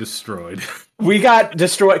fucking destroyed. We got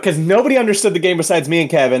destroyed because nobody understood the game besides me and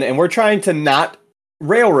Kevin, and we're trying to not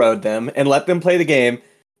railroad them and let them play the game.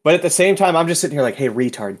 But at the same time, I'm just sitting here like, hey,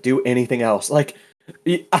 retard, do anything else. Like,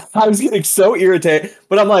 I was getting so irritated,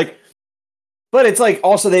 but I'm like, but it's like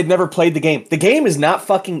also they've never played the game. The game is not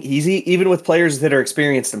fucking easy, even with players that are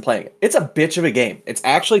experienced in playing it. It's a bitch of a game. It's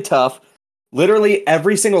actually tough. Literally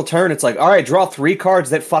every single turn, it's like, all right, draw 3 cards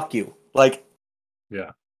that fuck you. Like,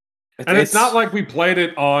 yeah. And it's not like we played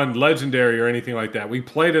it on Legendary or anything like that. We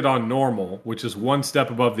played it on Normal, which is one step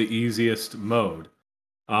above the easiest mode.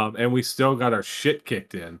 And we still got our shit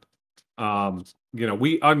kicked in. You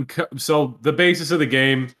know, so the basis of the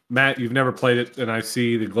game, Matt, you've never played it, and I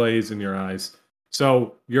see the glaze in your eyes.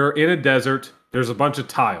 So you're in a desert. There's a bunch of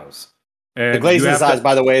tiles. And the glaze in his eyes,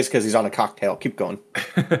 by the way, is because he's on a cocktail. Keep going.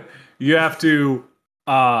 You have to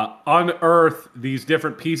unearth these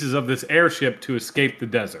different pieces of this airship to escape the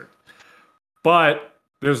desert. But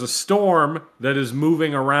there's a storm that is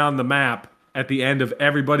moving around the map at the end of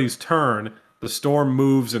everybody's turn. The storm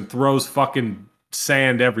moves and throws fucking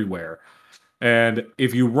sand everywhere. And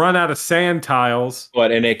if you run out of sand tiles...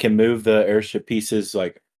 and it can move the airship pieces,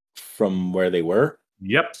 like, from where they were?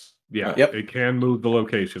 Yep. Yeah, yep. It can move the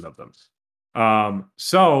location of them.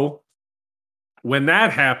 So, when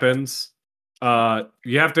that happens,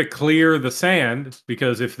 you have to clear the sand,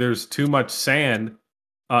 because if there's too much sand,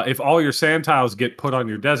 if all your sand tiles get put on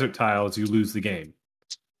your desert tiles, you lose the game.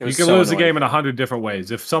 You can lose the game in 100 different ways.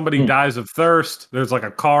 If somebody dies of thirst, there's like a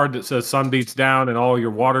card that says sun beats down and all your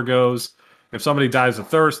water goes. If somebody dies of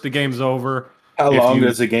thirst, the game's over. How long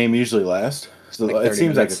does the game usually last? So like it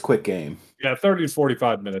seems minutes. like a quick game. Yeah, 30 to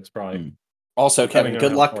 45 minutes probably. Also, Kevin,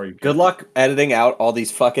 good luck editing out all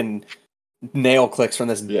these fucking nail clicks from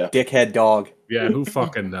this dickhead dog. Yeah, who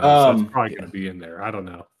fucking knows? That's probably going to be in there. I don't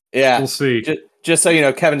know. Yeah. We'll see. Just so you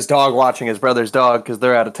know, Kevin's dog watching his brother's dog because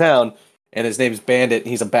they're out of town, and his name's Bandit, and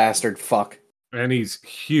he's a bastard fuck. And he's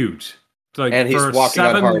huge. Like, and he's walking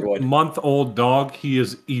on hardwood. 7-month-old dog, he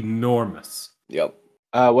is enormous. Yep.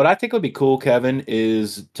 What I think would be cool, Kevin,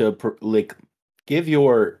 is to give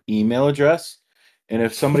your email address, and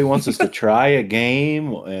if somebody wants us to try a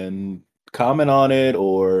game and comment on it,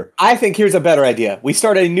 or I think here's a better idea. We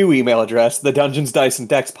start a new email address, the Dungeons, Dice, and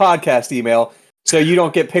Decks podcast email, so you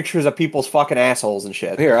don't get pictures of people's fucking assholes and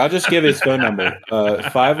shit. Here, I'll just give his phone number.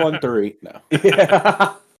 513. No.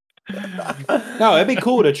 Yeah. No, it'd be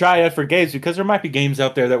cool to try it for games, because there might be games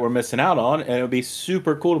out there that we're missing out on, and it would be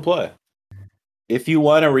super cool to play. If you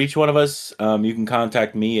want to reach one of us, you can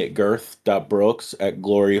contact me at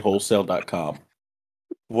girth.brooks@glorywholesale.com.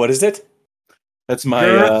 What is it? That's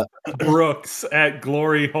my Brooks at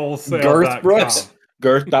glorywholesale.com. Girth Brooks?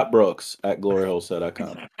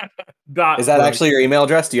 Girth.brooks@glorywholesale.com. Is that actually your email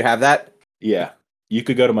address? Do you have that? Yeah. You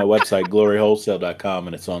could go to my website, glorywholesale.com,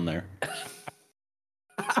 and it's on there.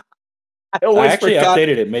 I actually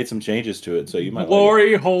updated it, made some changes to it, so you might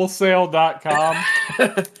glorywholesale.com.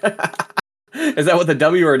 Is that with a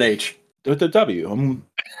W or an H? With a W.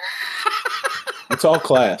 It's all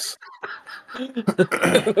class. There's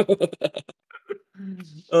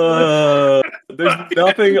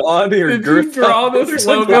nothing on here. Did you draw this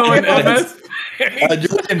logo in MS?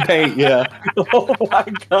 In Paint, yeah. Oh my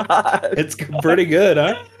god. It's pretty good,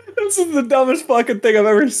 huh? This is the dumbest fucking thing I've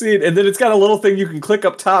ever seen. And then it's got a little thing you can click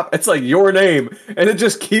up top. It's like your name, and it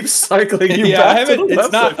just keeps cycling you back to the website.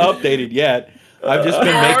 It's not updated yet. I've just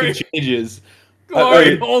been making changes.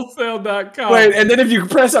 GloryWholesale.com. Wait, and then if you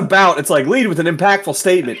press about, it's like lead with an impactful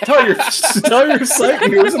statement. Tell your site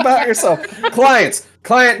viewers about yourself.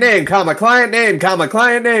 Client name, client name,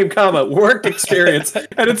 work experience,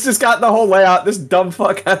 and it's just got the whole layout. This dumb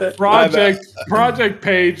fuck had it. Project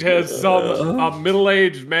page has a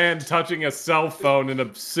middle-aged man touching a cell phone in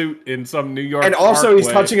a suit in some New York. And also, he's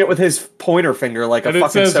parkway. touching it with his pointer finger like a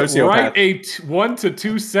fucking sociopath. Write a 1 to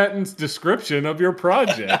 2 sentence description of your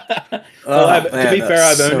project. To be fair,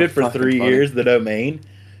 I've owned it for 3 years, the domain,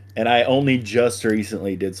 and I only just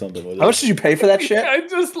recently did something with it. How much did you pay for that shit? I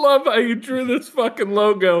just love how you drew this fucking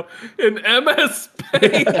logo in MS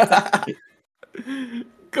Paint.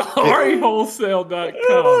 GloryWholesale.com.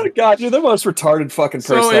 Oh god, you're the most retarded fucking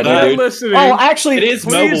person. So if you're listening, actually, it is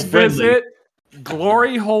please mobile friendly. visit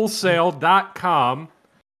GloryWholesale.com.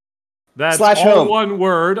 That's /home. all one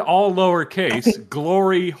word, all lowercase,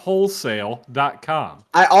 GloryWholesale.com.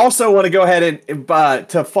 I also want to go ahead and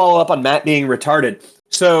to follow up on Matt being retarded.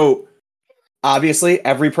 So, obviously,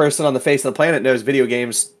 every person on the face of the planet knows video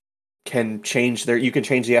games can change the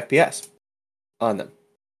FPS on them.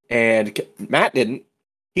 And Matt didn't.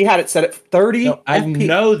 He had it set at 30 No, I FPS.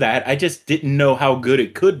 know that. I just didn't know how good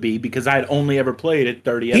it could be because I'd only ever played at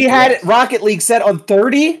 30 He FPS. had Rocket League set on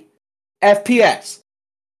 30 FPS.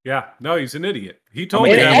 Yeah, no, he's an idiot. He told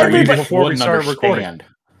And me that everybody before we started recording.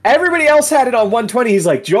 Everybody else had it on 120. He's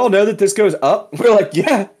like, do you all know that this goes up? We're like,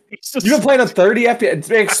 yeah. You've been playing on 30 FPS.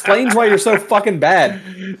 It explains why you're so fucking bad.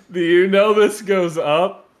 Do you know this goes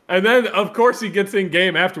up? And then, of course, he gets in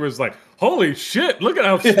game afterwards like, holy shit, look at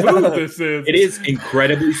how smooth this is. It is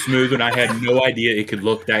incredibly smooth, and I had no idea it could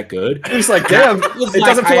look that good. He's like, damn, it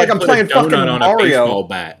doesn't feel like I'm playing fucking on Mario. a baseball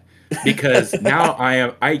bat. Because now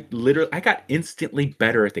I got instantly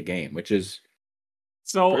better at the game, which is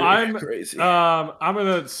so I'm crazy. I'm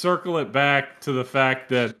gonna circle it back to the fact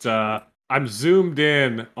that I'm zoomed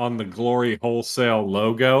in on the Glory Wholesale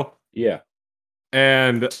logo. Yeah.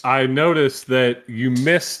 And I noticed that you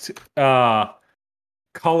missed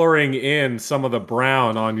coloring in some of the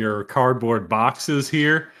brown on your cardboard boxes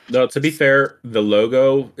here. No, to be fair, the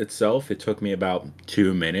logo itself, it took me about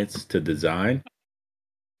 2 minutes to design.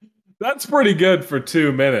 That's pretty good for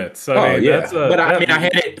 2 minutes. I had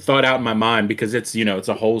it thought out in my mind because it's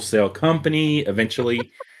a wholesale company.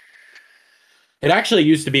 Eventually, it actually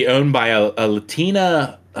used to be owned by a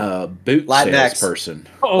Latina boot salesperson.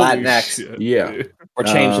 Latinx. Yeah. We're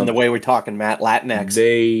changing the way we're talking, Matt. Latinx.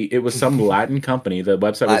 It was some Latin company. The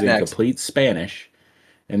website was in complete Spanish.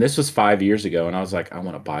 And this was 5 years ago. And I was like, I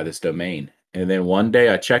want to buy this domain. And then one day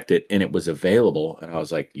I checked it and it was available. And I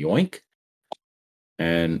was like, yoink.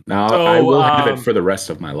 And now I will have it for the rest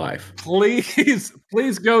of my life. Please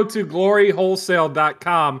go to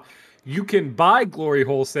glorywholesale.com. You can buy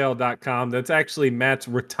glorywholesale.com. That's actually Matt's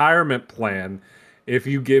retirement plan if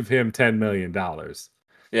you give him $10 million.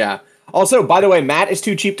 Yeah. Also, by the way, Matt is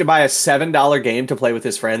too cheap to buy a $7 game to play with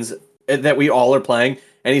his friends that we all are playing,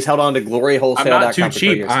 and he's held on to glorywholesale.com. I'm not too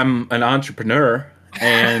cheap. I'm an entrepreneur,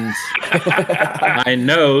 and I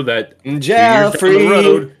know that Jeffrey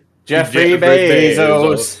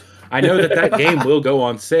Bezos. I know that game will go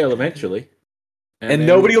on sale eventually. And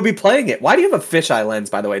nobody will be playing it. Why do you have a fisheye lens,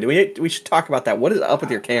 by the way? We should talk about that. What is up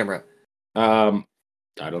with your camera? I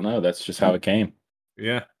don't know. That's just how it came.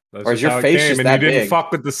 Yeah. Or is your face just that big? You didn't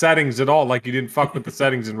fuck with the settings at all, like you didn't fuck with the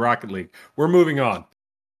settings in Rocket League. We're moving on.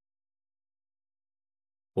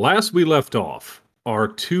 Last we left off, our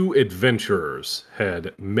two adventurers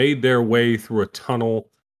had made their way through a tunnel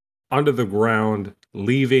under the ground,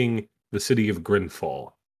 leaving the city of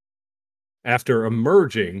Grinfall. After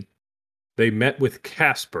emerging, they met with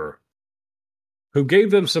Casper, who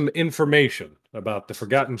gave them some information about the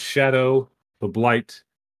Forgotten Shadow, the Blight,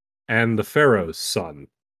 and the Pharaoh's son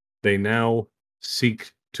they now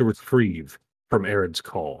seek to retrieve from Arid's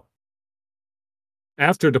Call.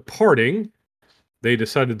 After departing, they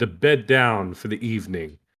decided to bed down for the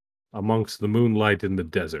evening amongst the moonlight in the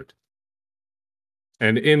desert.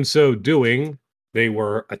 And in so doing, they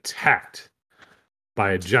were attacked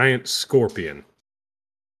by a giant scorpion.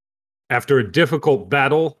 After a difficult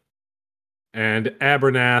battle, and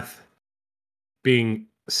Abernath being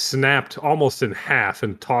snapped almost in half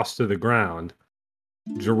and tossed to the ground,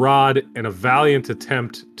 Gerard, in a valiant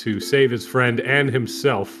attempt to save his friend and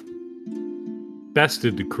himself,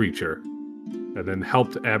 bested the creature and then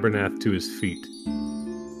helped Abernath to his feet.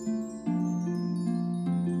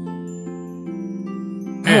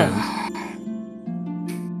 And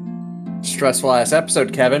stressful ass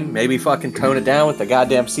episode, Kevin. Maybe fucking tone it down with the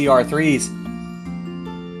goddamn CR3s.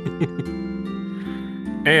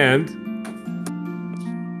 And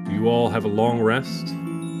you all have a long rest.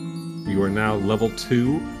 You are now level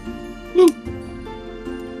 2. Woo.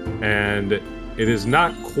 And it is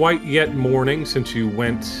not quite yet morning since you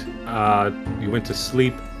went to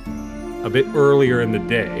sleep a bit earlier in the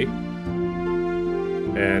day.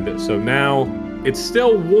 And so now it's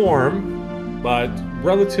still warm, but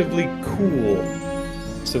relatively cool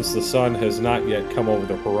since the sun has not yet come over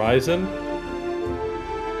the horizon.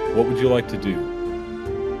 What would you like to do?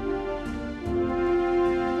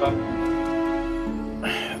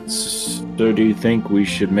 So do you think we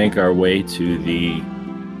should make our way to the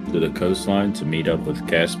coastline to meet up with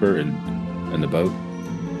Casper and the boat?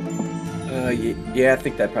 Yeah, I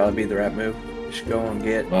think that'd probably be the right move. We should go and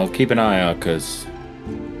get... Well, keep an eye out, because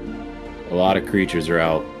a lot of creatures are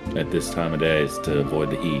out at this time of day to avoid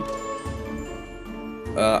the heat.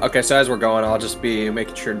 Okay, so as we're going, I'll just be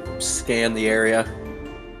making sure to scan the area.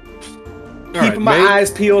 Keeping my eyes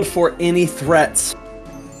peeled for any threats.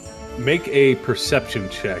 Make a perception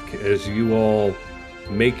check as you all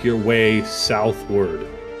make your way southward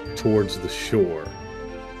towards the shore.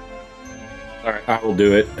 All right, I will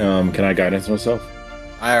do it. Can I guidance myself?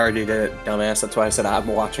 I already did it, dumbass. That's why I said I'm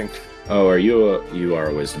watching. Oh, are you are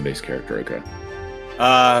a wisdom-based character? Okay.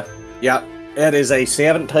 Yeah, it is a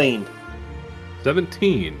 17.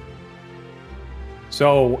 17.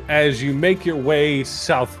 So, as you make your way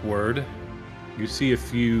southward, you see a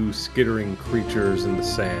few skittering creatures in the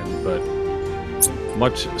sand, but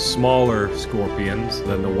much smaller scorpions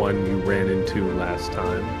than the one you ran into last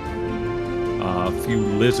time. A few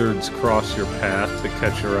lizards cross your path to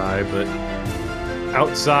catch your eye, but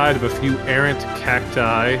outside of a few errant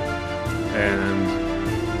cacti and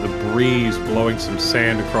the breeze blowing some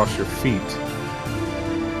sand across your feet,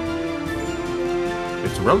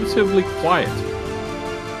 it's relatively quiet.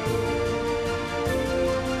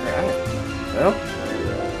 Well,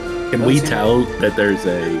 Can we tell that there's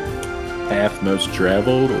a path most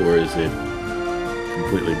traveled, or is it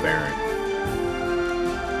completely barren?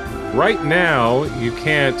 Right now, you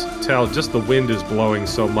can't tell. Just the wind is blowing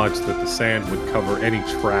so much that the sand would cover any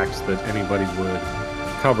tracks that anybody would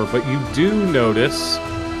cover. But you do notice,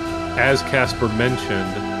 as Casper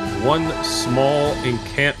mentioned, one small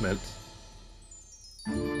encampment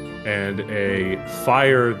and a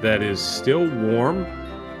fire that is still warm,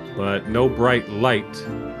 but no bright light.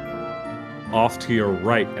 Off to your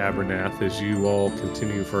right, Abernath, as you all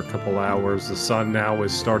continue for a couple hours. The sun now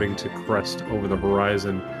is starting to crest over the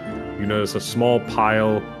horizon. You notice a small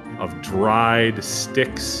pile of dried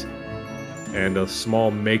sticks and a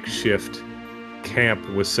small makeshift camp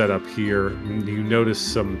was set up here. You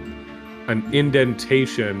notice an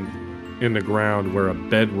indentation in the ground where a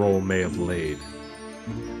bedroll may have laid.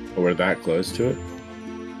 We're that close to it?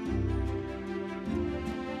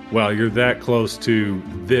 Well, you're that close to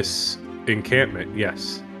this encampment,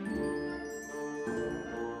 yes.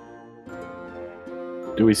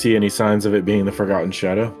 Do we see any signs of it being the Forgotten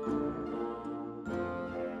Shadow?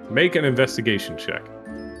 Make an investigation check.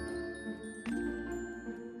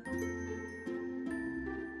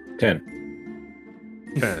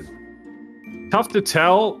 10. 10. Tough to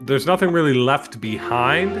tell. There's nothing really left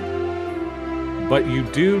behind, but you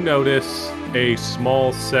do notice a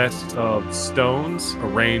small set of stones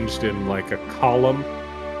arranged in like a column,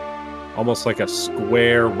 almost like a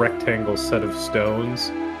square rectangle set of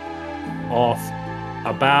stones, off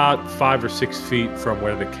about 5 or 6 feet from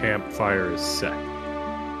where the campfire is set.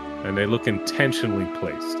 And they look intentionally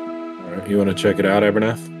placed. All right, you want to check it out,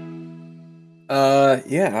 Abernath?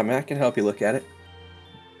 Yeah, I mean, I can help you look at it.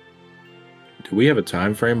 Do we have a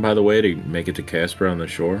time frame, by the way, to make it to Casper on the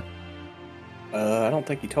shore? I don't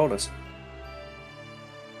think he told us.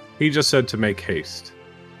 He just said to make haste.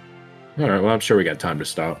 All right, well, I'm sure we got time to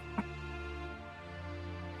stop.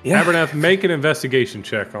 Yeah. Abernath, make an investigation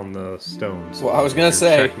check on the stones. Well, I was gonna You're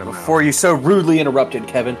say, checking them out. before you so rudely interrupted,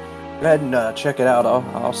 Kevin, go ahead and check it out.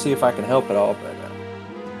 I'll see if I can help at all. But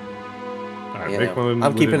All right, you make know, one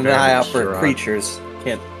I'm with keeping an eye out advantage, for Sherrod. creatures.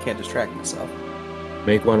 Can't distract myself.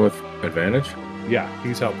 Make one with advantage? Yeah,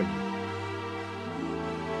 he's helping you.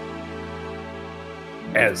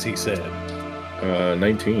 As he said.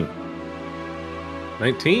 19.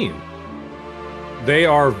 19. They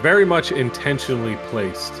are very much intentionally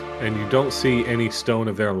placed, and you don't see any stone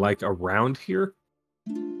of their like around here.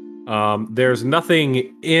 There's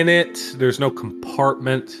nothing in it. There's no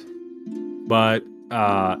compartment, but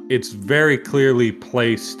it's very clearly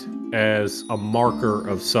placed as a marker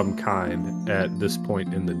of some kind at this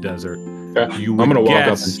point in the desert. I'm going to walk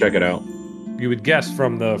up and check it out. You would guess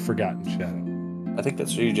from the Forgotten Shadow. I think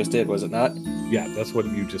that's what you just did, was it not? Yeah, that's what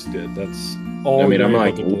you just did. That's all I mean, you're I'm able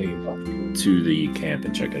like to glean. to the camp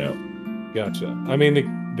and check it out. Gotcha. I mean,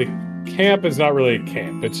 the camp is not really a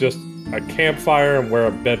camp. It's just a campfire and where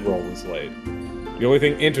a bedroll was laid. The only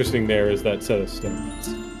thing interesting there is that set of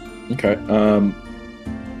stones. Okay.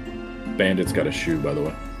 Bandit's got a shoe, by the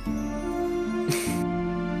way.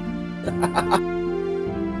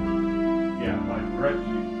 Yeah, my bread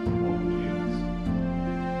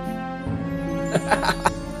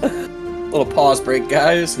Little pause break,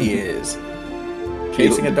 guys. He is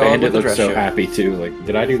chasing a dog Bandit with a looks dress so shirt. happy too. Like,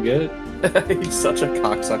 did I do good? He's such a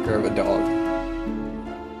cocksucker of a dog.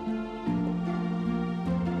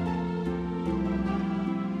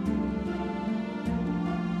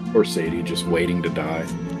 Or Sadie just waiting to die.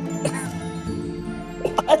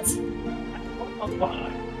 What?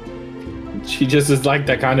 She just is like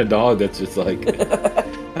that kind of dog that's just like,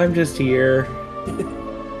 I'm just here.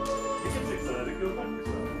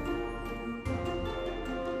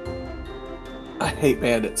 I hate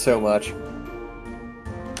Bandit so much.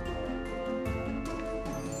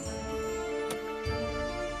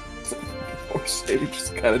 Poor Sadie,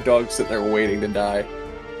 just the kind of dog sitting there waiting to die.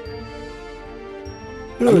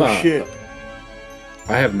 I'm, shit.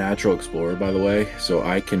 I have Natural Explorer, by the way, so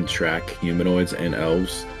I can track humanoids and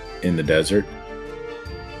elves in the desert.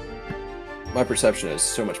 My perception is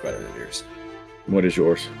so much better than yours. What is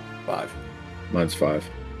yours? 5. Mine's 5.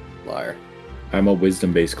 Liar. I'm a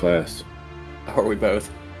wisdom-based class. Are we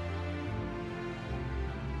both?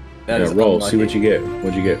 Yeah, roll. See what you get.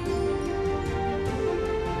 What'd you get?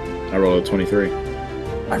 I rolled a 23.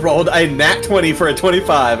 I rolled a nat 20 for a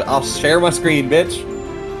 25. I'll share my screen, bitch.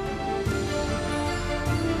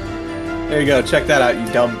 There you go. Check that out, you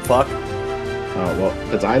dumb fuck. Oh, well,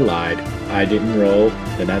 because I lied. I didn't roll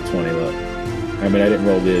the nat 20, look. I mean, I didn't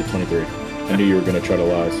roll the 23. I knew you were going to try to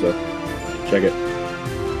lie, so check it.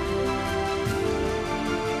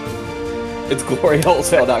 It's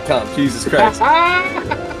glorywholesale.com. Jesus Christ. All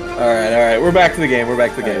right. We're back to the game.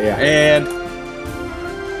 Yeah. And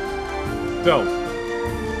So,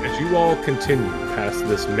 as you all continue past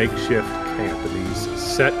this makeshift camp and these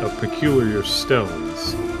set of peculiar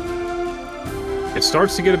stones, it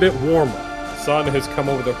starts to get a bit warmer. The sun has come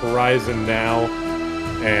over the horizon now,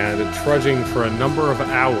 and trudging for a number of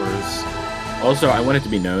hours. Also, I want it to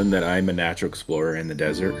be known that I'm a natural explorer in the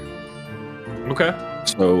desert. Okay.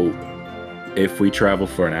 So, if we travel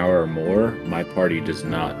for an hour or more, my party does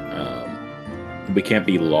not. We can't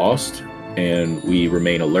be lost, and we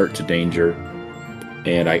remain alert to danger,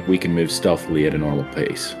 and we can move stealthily at a normal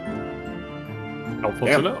pace. Helpful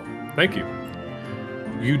to know. Thank you.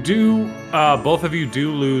 You do, both of you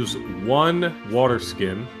do lose 1 water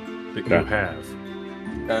skin that you have.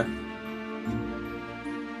 okay.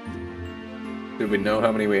 Do we know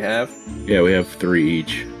how many we have? Yeah, we have 3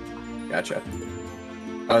 each. Gotcha.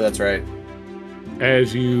 Oh, that's right.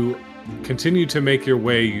 As you continue to make your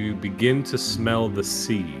way, you begin to smell the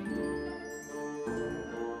sea.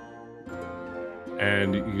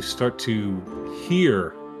 And you start to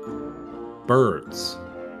hear birds,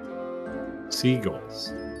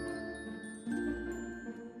 seagulls.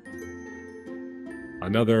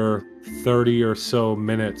 Another 30 or so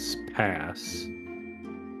minutes pass,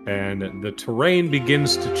 and the terrain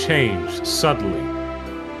begins to change subtly.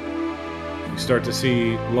 You start to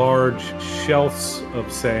see large shelves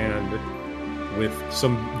of sand with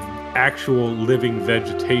some actual living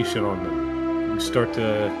vegetation on them. You start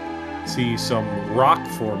to see some rock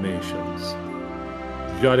formations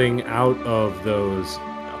jutting out of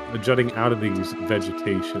these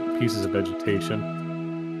pieces of vegetation.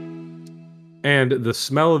 And the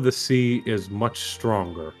smell of the sea is much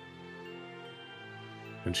stronger.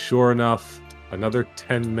 And sure enough, another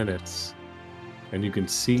 10 minutes, and you can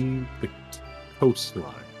see the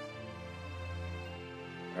coastline.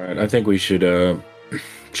 All right, I think we should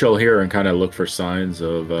chill here and kind of look for signs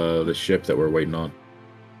of the ship that we're waiting on.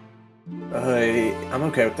 I'm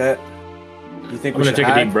okay with that. You think I'm we gonna should take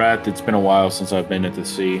a hide? deep breath. It's been a while since I've been at the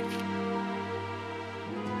sea.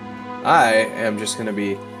 I am just gonna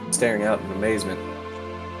be staring out in amazement.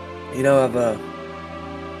 You know, I've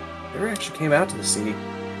never actually came out to the sea.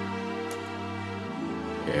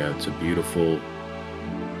 Yeah, it's a beautiful.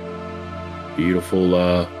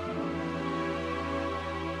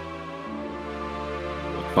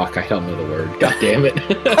 Fuck, I don't know the word. God damn it.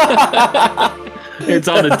 It's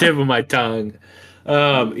on the tip of my tongue.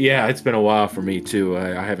 Yeah, it's been a while for me too.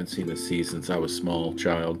 I haven't seen the sea since I was a small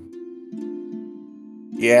child.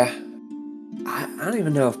 Yeah. I don't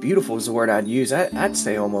even know if beautiful is the word I'd use. I'd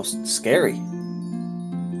say almost scary.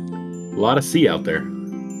 A lot of sea out there.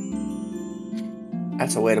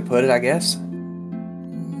 That's a way to put it, I guess.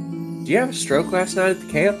 Did you have a stroke last night at the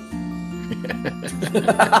camp?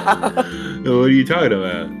 What are you talking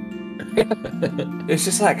about? It's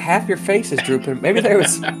just like half your face is drooping. Maybe there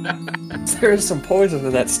was some poison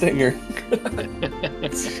in that stinger.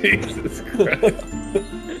 Jesus Christ.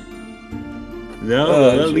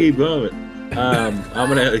 No, don't keep going. I'm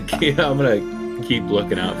gonna keep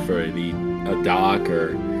looking out for a dock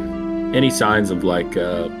or any signs of like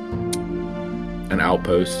an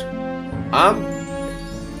outpost.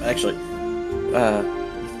 Actually,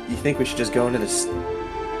 you think we should just go into this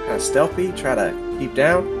kind of stealthy, try to keep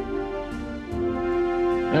down?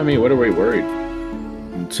 I mean, what are we worried?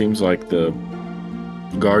 It seems like the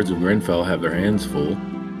guards of Grenfell have their hands full.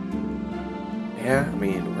 Yeah, I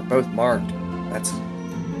mean, we're both marked.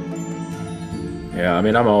 Yeah, I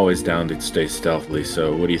mean, I'm always down to stay stealthily,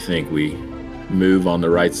 so what do you think? We move on the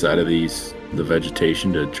right side of the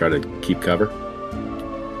vegetation to try to keep cover?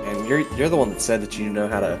 And you're the one that said that you know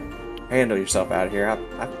how to handle yourself out of here. I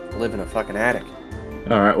live in a fucking attic.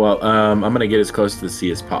 All right, well, I'm going to get as close to the sea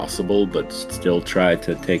as possible, but still try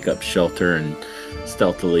to take up shelter and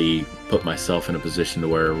stealthily put myself in a position to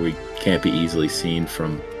where we can't be easily seen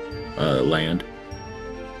from land.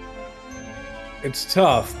 It's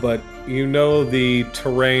tough, but you know the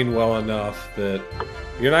terrain well enough that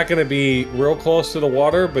you're not going to be real close to the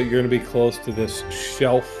water, but you're going to be close to this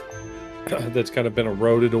shelf that's kind of been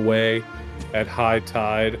eroded away at high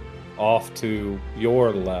tide off to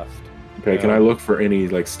your left. Okay, can I look for any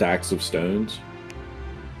like stacks of stones?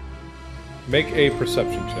 Make a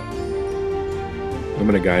perception check. I'm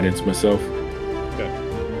gonna guidance myself. Okay.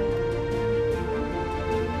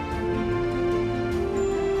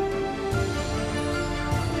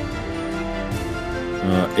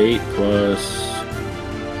 Uh, 8 plus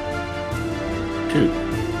 2,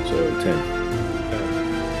 so 10.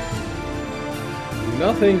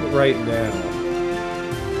 Nothing right now.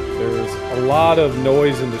 There's a lot of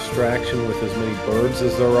noise and distraction with as many birds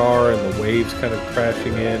as there are, and the waves kind of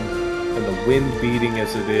crashing in, and the wind beating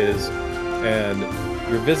as it is, and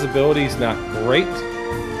your visibility's not great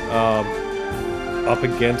up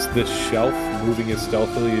against this shelf, moving as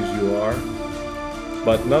stealthily as you are.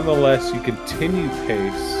 But nonetheless, you continue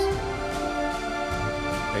pace,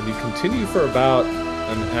 and you continue for about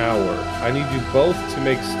an hour. I need you both to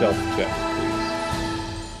make stealth checks,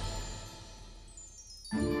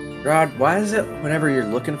 please. Rod, why is it whenever you're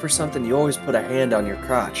looking for something, you always put a hand on your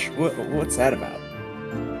crotch? What's that about?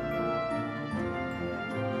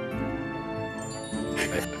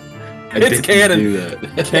 It's canon. Do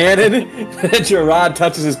that. Canon that Gerard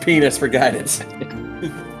touches his penis for guidance.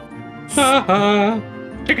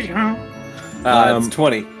 It's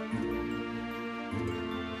 20.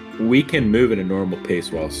 We can move at a normal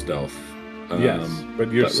pace while stealth. Yes,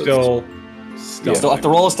 but you're still stealth. Still have to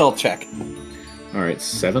roll a stealth check. All right,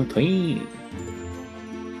 17.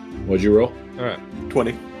 What'd you roll? All right.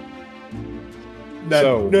 20.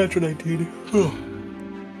 So, Natural 19.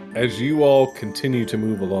 as you all continue to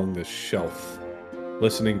move along this shelf,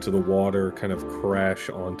 listening to the water kind of crash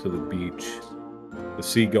onto the beach, the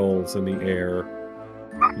seagulls in the air,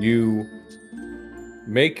 you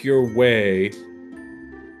make your way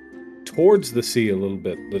towards the sea a little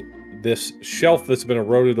bit. This shelf that's been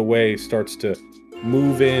eroded away starts to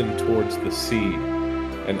move in towards the sea.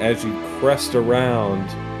 And as you crest around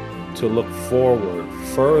to look forward,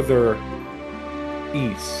 further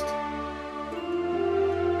east,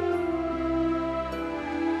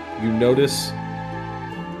 you notice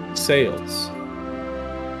sails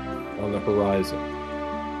on the horizon.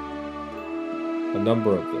 A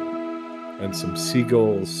number of them. And some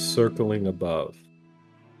seagulls circling above.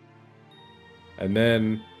 And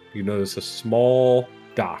then you notice a small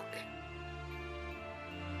dock.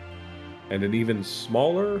 And an even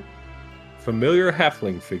smaller, familiar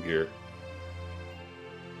halfling figure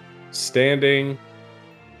standing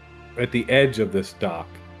at the edge of this dock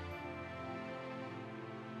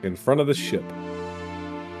in front of the ship,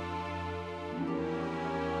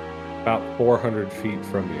 about 400 feet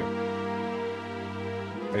from you.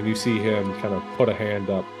 And you see him kind of put a hand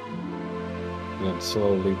up and then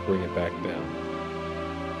slowly bring it back down.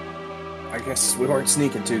 I guess we weren't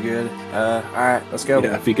sneaking too good. Alright, let's go.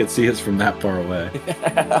 Yeah, if he could see us from that far away.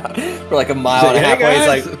 We're like a mile and a half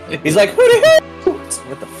away. He's like, who the hell?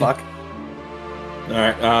 What the fuck? All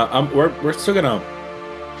right, we're still gonna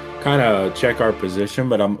kind of check our position,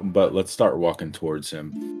 but let's start walking towards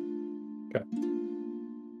him. Okay.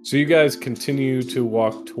 So you guys continue to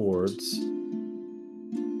walk towards,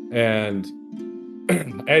 and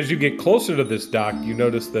as you get closer to this dock, you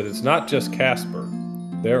notice that it's not just Casper.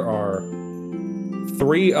 There are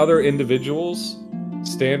 3 other individuals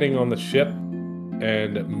standing on the ship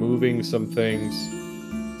and moving some things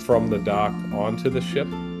from the dock onto the ship.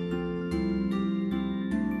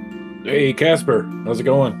 Hey, Casper, how's it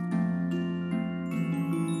going?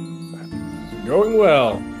 Going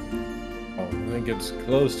well. I think it's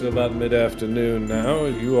close to about mid-afternoon now.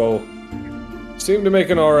 You all seem to make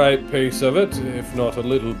an alright pace of it, if not a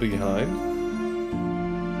little behind.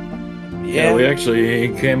 Yeah, we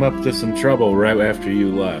actually came up to some trouble right after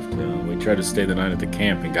you left. We tried to stay the night at the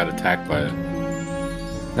camp and got attacked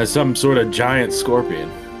by some sort of giant scorpion.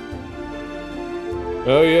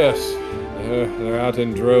 Oh yes, they're out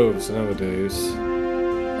in droves nowadays.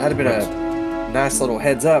 That'd have been a nice little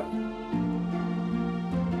heads up.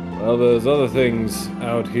 Well, there's other things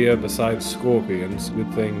out here besides scorpions.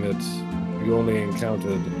 Good thing that you only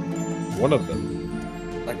encountered one of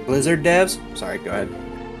them. Like blizzard devs? Sorry, go ahead.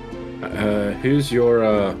 Who's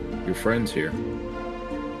your friends here?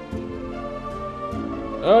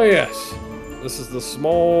 Oh yes, this is the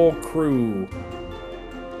small crew.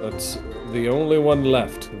 That's the only one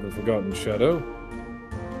left of the Forgotten Shadow.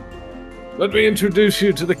 Let me introduce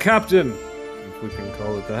you to the captain, if we can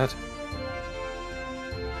call it that.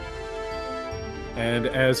 And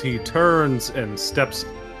as he turns and steps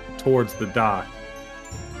towards the dock.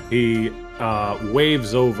 He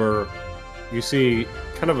waves over. You see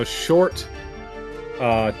kind of a short,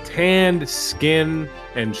 tanned skin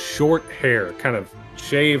and short hair, kind of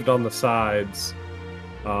shaved on the sides.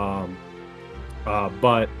 But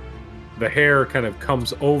the hair kind of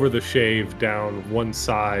comes over the shave down one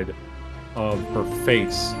side of her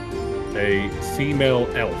face. A female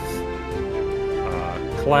elf,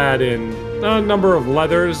 clad in a number of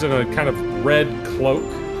leathers and a kind of red cloak.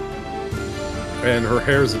 And her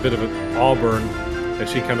hair is a bit of an auburn as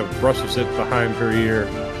she kind of brushes it behind her ear.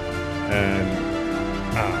 And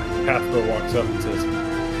Caspar walks up and says,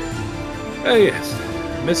 "Oh yes,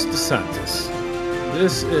 Miss DeSantis.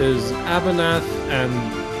 This is Abernath and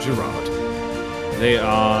Gerard. They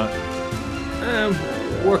are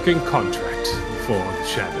working contract for the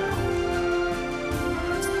Shadow."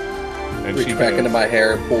 And Reach back into my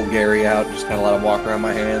hair, pull Gary out, just kind of let him walk around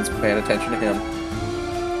my hands, paying attention to him.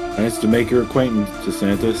 Nice to make your acquaintance,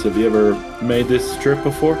 DeSantis. Have you ever made this trip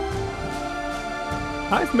before?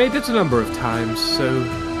 I've made it a number of times, so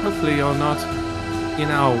hopefully you're not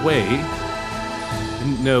in our way.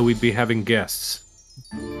 Didn't know we'd be having guests.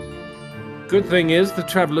 Good thing is the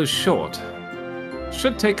travel is short.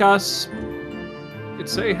 Should take us, I'd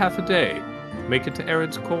say, half a day. Make it to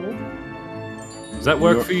Arid's Call. Does that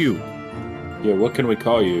work for you? Yeah, what can we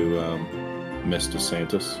call you, Miss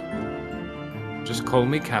DeSantis? Just call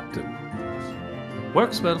me Captain.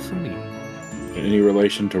 Works well for me. Any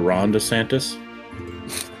relation to Ron DeSantis?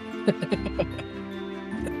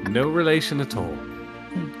 No relation at all.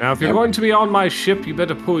 Now, if you're going to be on my ship, you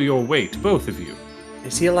better pull your weight, both of you.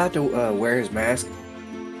 Is he allowed to wear his mask?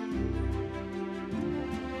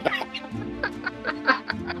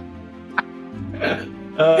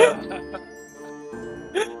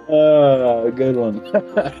 Good one.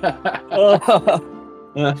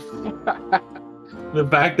 The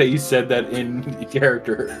fact that you said that in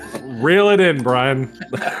character. Reel it in, Brian.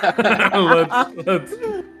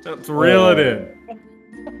 let's reel it in.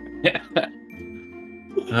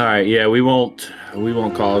 All right, yeah, we won't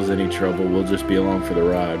cause any trouble. We'll just be along for the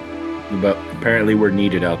ride. But apparently we're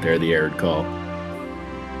needed out there, the Arid Call.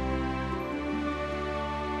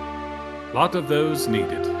 Lot of those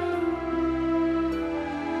needed.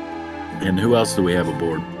 And who else do we have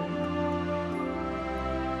aboard?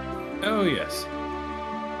 Oh, yes.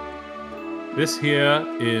 This here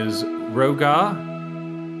is Rogar.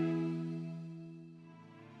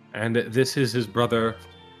 And this is his brother,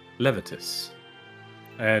 Levitus.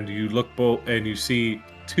 And you look and you see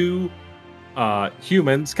two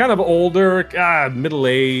humans, kind of older, middle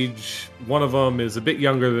age. One of them is a bit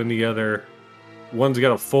younger than the other. One's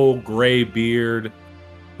got a full gray beard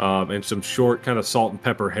and some short kind of salt and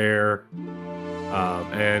pepper hair.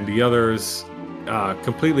 And the other's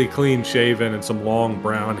completely clean shaven and some long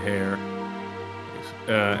brown hair.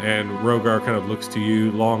 And Rogar kind of looks to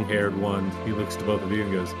you, long-haired one. He looks to both of you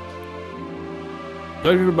and goes,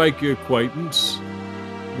 "Pleasure to make your acquaintance.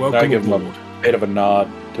 Welcome I give aboard." him a bit of a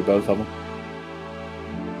nod to both of them.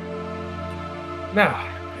 Now,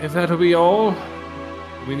 if that'll be all,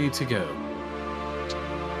 we need to go.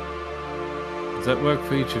 Does that work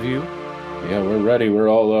for each of you? Yeah, we're ready. We're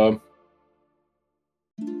all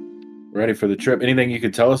ready for the trip. Anything you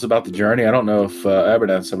could tell us about the journey? I don't know if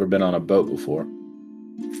Abernath's ever been on a boat before.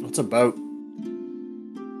 What's a boat?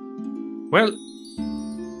 Well,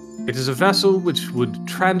 it is a vessel which would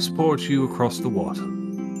transport you across the water.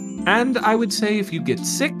 And I would say if you get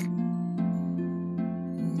sick,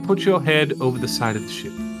 put your head over the side of the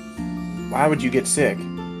ship. Why would you get sick?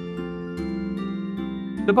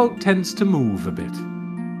 The boat tends to move a bit.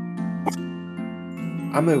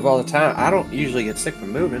 I move all the time. I don't usually get sick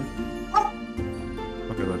from moving.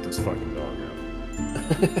 Let me let this fucking dog out.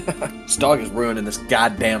 This dog is ruining this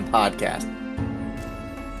goddamn podcast.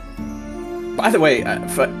 By the way,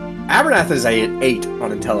 Abernath is an 8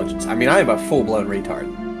 on intelligence. I mean, I am a full-blown retard.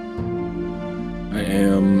 I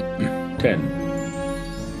am 10.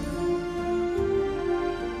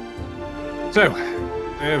 So,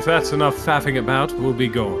 if that's enough faffing about, we'll be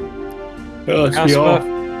going. Let's be off.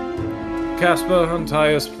 Caspar,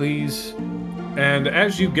 untie us, please. And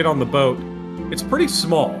as you get on the boat, it's pretty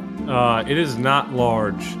small. It is not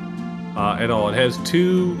large at all. It has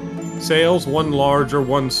 2 sails, one larger,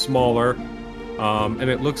 one smaller. And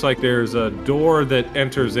it looks like there's a door that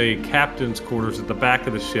enters a captain's quarters at the back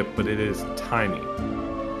of the ship, but it is tiny.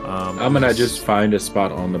 I'm gonna just find a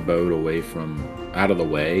spot on the boat out of the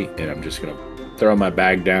way, and I'm just gonna throw my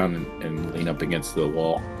bag down and lean up against the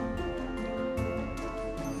wall.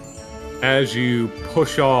 As you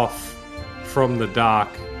push off from the dock,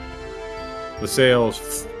 the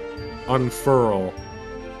sails unfurl,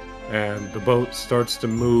 and the boat starts to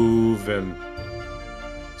move and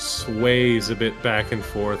sways a bit back and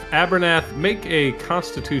forth. Abernath, make a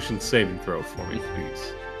Constitution saving throw for me,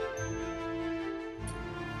 please.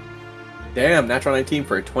 Damn, natural 19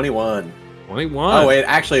 for a 21. 21. Oh, wait,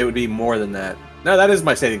 actually, it would be more than that. No, that is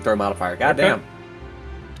my saving throw modifier. God damn.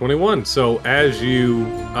 21. So as you,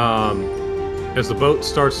 as the boat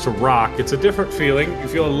starts to rock, it's a different feeling. You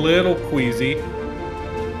feel a little queasy,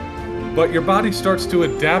 but your body starts to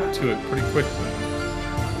adapt to it pretty quickly.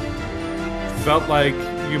 Felt like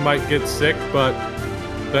you might get sick, but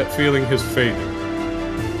that feeling has faded.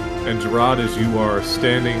 And Gerard, as you are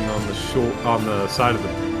standing on the shore, on the side of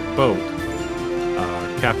the boat,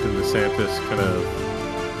 Captain DeSantis kind of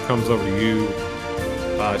comes over to you.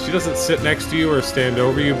 She doesn't sit next to you or stand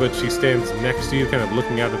over you, but she stands next to you, kind of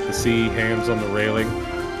looking out at the sea, hands on the railing.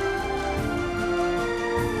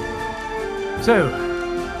 So,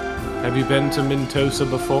 have you been to Mintosa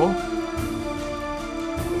before?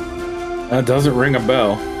 That doesn't ring a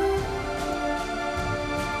bell.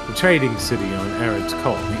 The trading city on Arid's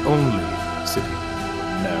Call, the only city.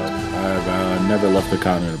 No, I've never left the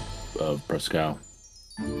continent of Proscal.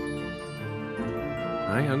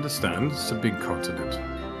 I understand. It's a big continent.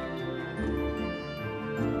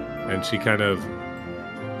 And she kind of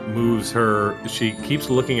moves her... She keeps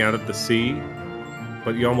looking out at the sea,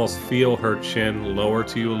 but you almost feel her chin lower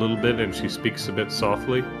to you a little bit, and she speaks a bit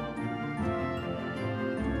softly.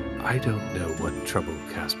 I don't know what trouble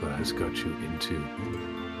Casper has got you into,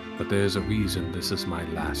 but there's a reason this is my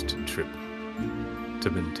last trip to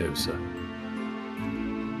Mintosa.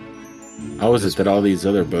 How is it that all these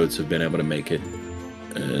other boats have been able to make it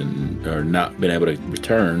and or not been able to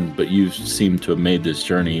return, but you seem to have made this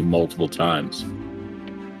journey multiple times?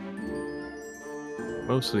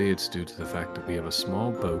 Mostly it's due to the fact that we have a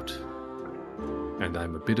small boat, and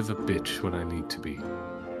I'm a bit of a bitch when I need to be.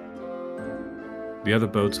 The other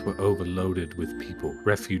boats were overloaded with people,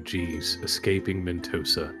 refugees escaping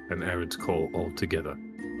Mintosa and Arid's Call altogether.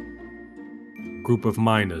 Group of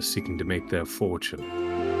miners seeking to make their fortune.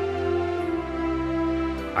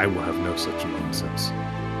 I will have no such nonsense.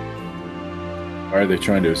 Why are they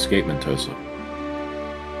trying to escape Mintosa?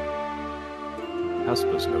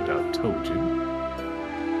 Casper's no doubt told you.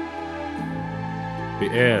 The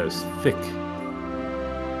air is thick.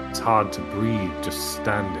 It's hard to breathe just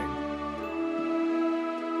standing.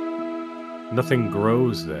 Nothing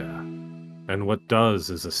grows there, and what does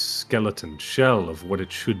is a skeleton shell of what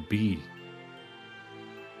it should be.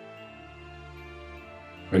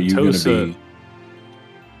 Are you going to be...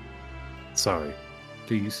 Sorry,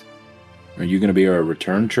 please. Are you going to be our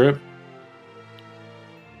return trip?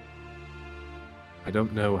 I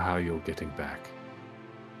don't know how you're getting back,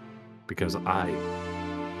 because I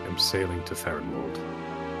am sailing to Farronwold.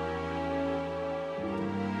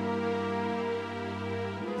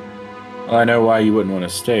 Well, I know why you wouldn't want to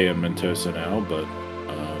stay in Mintosa now, but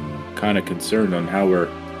I'm kind of concerned on how we're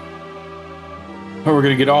going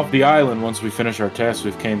to get off the island once we finish our tasks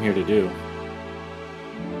we've came here to do.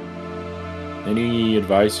 Any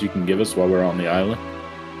advice you can give us while we're on the island?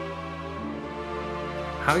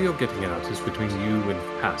 How you're getting out is between you and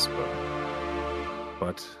Casper.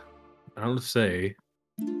 But I'll say,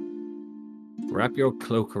 wrap your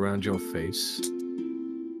cloak around your face,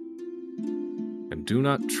 and do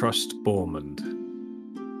not trust Bormund.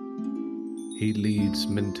 He leads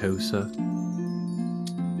Mintosa,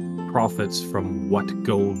 profits from what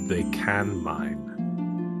gold they can mine.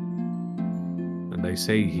 And they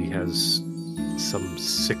say he has some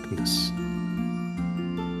sickness.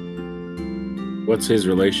 What's his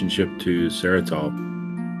relationship to Seratol?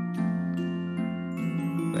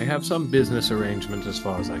 They have some business arrangement as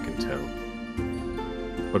far as I can tell.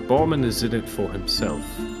 But Bormund is in it for himself.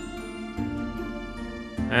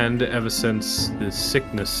 And ever since the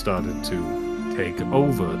sickness started to take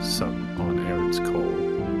over some on Arid's Call,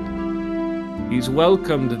 he's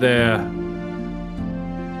welcomed their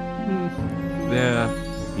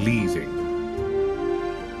leaving.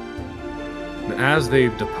 And as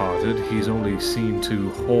they've departed, he's only seen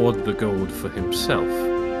to hoard the gold for himself.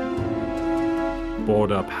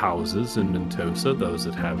 Board up houses in Mintosa, those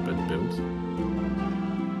that have been built.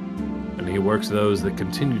 And he works those that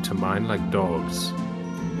continue to mine like dogs.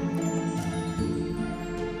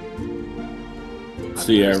 What's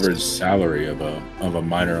the average salary of a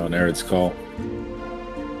miner on Arid's Call?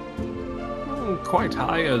 Quite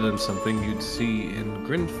higher than something you'd see in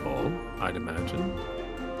Grinfall, I'd imagine.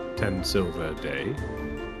 10 silver a day.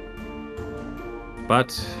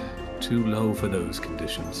 But too low for those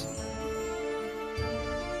conditions.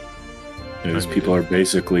 Those people are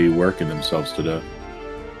basically working themselves to death.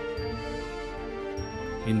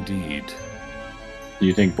 Indeed. Do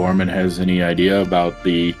you think Borman has any idea about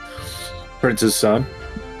the prince's son?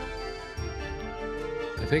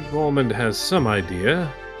 I think Bormund has some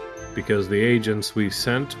idea, because the agents we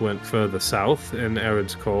sent went further south in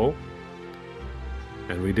Ered's Call,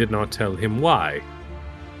 and we did not tell him why.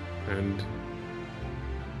 And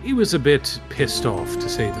he was a bit pissed off, to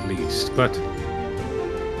say the least, but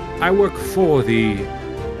I work for the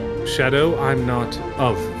Shadow, I'm not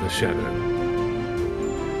of the Shadow.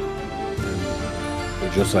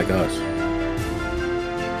 They're just like us.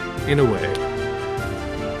 In a way.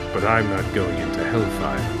 But I'm not going into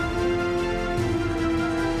Hellfire.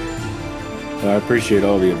 I appreciate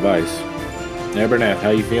all the advice. Abernath, how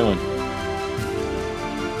you feeling?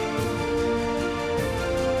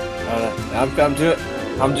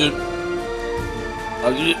 I'm just.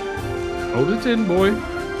 Hold it in, boy.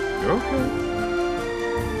 You're okay.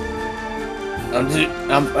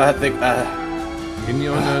 I think. In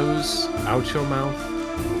your nose, out your mouth.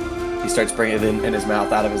 He starts bringing it in his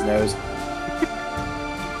mouth, out of his nose.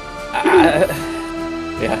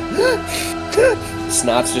 Yeah.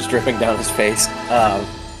 Snot's just dripping down his face.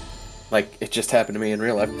 Like it just happened to me in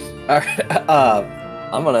real life. Alright, I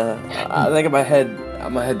think I'm gonna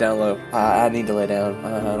head down low. I need to lay down.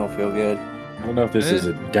 I don't feel good. I don't know if this is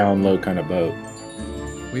a down low kind of boat.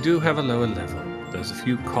 We do have a lower level. There's a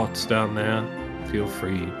few cots down there. Feel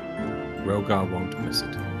free. Rogar won't miss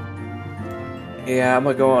it. Yeah, I'm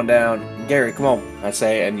gonna go on down. Gary, come on, I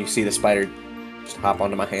say, and you see the spider just hop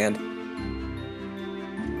onto my hand.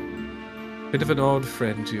 Bit of an odd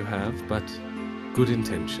friend you have, but good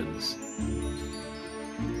intentions.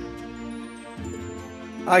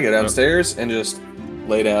 I go downstairs and just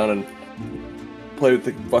lay down and play with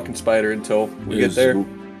the fucking spider until we get there.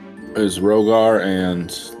 Is Rogar and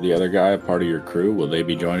the other guy a part of your crew? Will they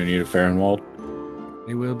be joining you to Farrenwald?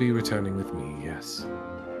 They will be returning with me, yes.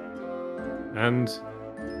 And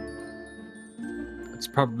it's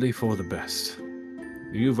probably for the best.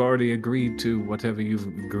 You've already agreed to whatever you've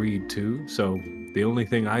agreed to, so the only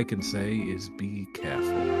thing I can say is be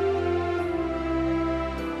careful.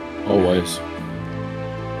 Always.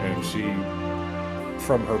 And she,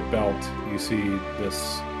 from her belt, you see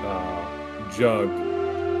this jug,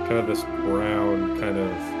 kind of this brown kind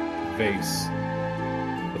of vase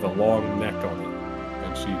with a long neck on it.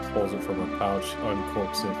 And she pulls it from her pouch,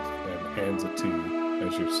 uncorks it, and hands it to you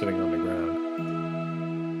as you're sitting on the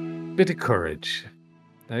ground. Bit of courage,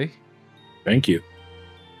 eh? Thank you.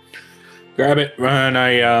 Grab it, and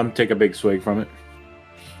I take a big swig from it.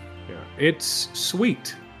 Yeah, it's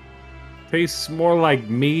sweet. Tastes more like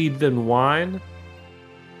mead than wine.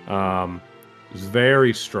 It's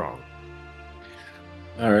very strong.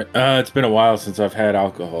 All right. It's been a while since I've had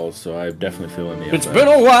alcohol, so I definitely feel in the It's been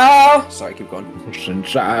a while! Sorry, keep going.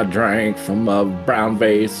 Since I drank from a brown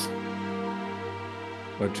vase.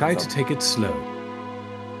 Well, try to take it slow.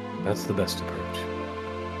 That's the best approach.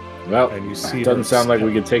 Well, And you see it doesn't her sound like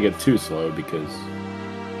we step- could take it too slow because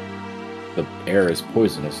the air is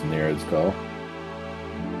poisonous in there, it's called.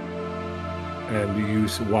 And you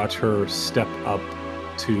watch her step up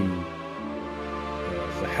to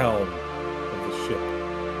the helm of the ship.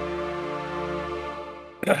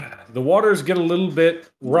 The waters get a little bit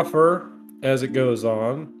rougher as it goes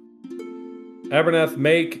on. Abernath,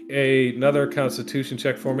 make another Constitution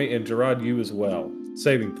check for me, and Gerard, you as well.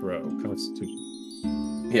 Saving throw,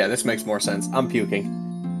 Constitution. Yeah, this makes more sense. I'm puking.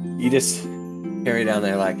 You just carry down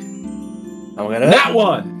there like, I'm gonna. That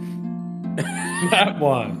one! That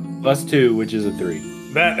one. +2, which is a 3.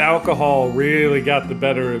 That alcohol really got the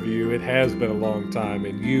better of you. It has been a long time,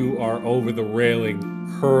 and you are over the railing,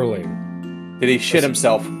 hurling. Did he shit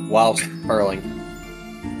himself whilst hurling?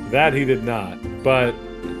 That he did not. But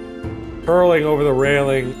hurling over the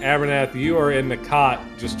railing, Abernath, you are in the cot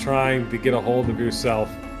just trying to get a hold of yourself.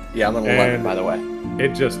 Yeah, I'm an 11, And- by the way.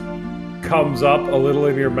 It just comes up a little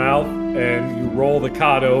in your mouth, and you roll the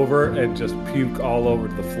cot over and just puke all over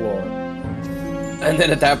the floor. And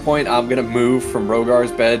then at that point, I'm gonna move from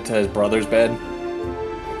Rogar's bed to his brother's bed.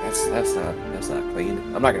 That's not clean.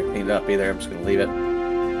 I'm not gonna clean it up either. I'm just gonna leave it.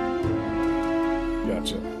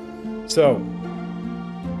 Gotcha. So,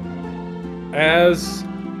 as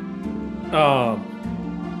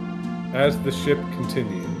the ship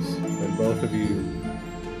continues, and both of you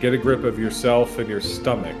get a grip of yourself and your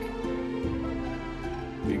stomach,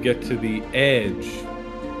 you get to the edge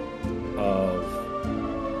of.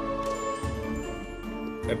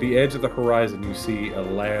 At the edge of the horizon, you see a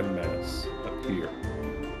landmass appear.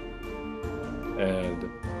 And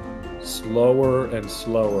slower and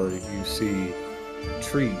slower, you see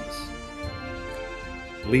trees,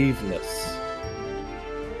 leafless,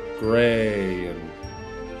 gray and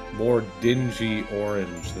more dingy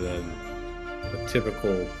orange than a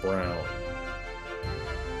typical brown.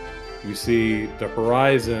 You see the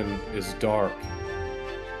horizon is dark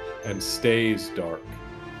and stays dark.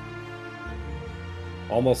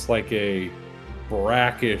 Almost like a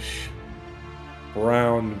brackish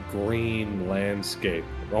brown-green landscape.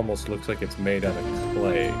 It almost looks like it's made out of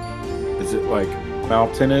clay. Is it like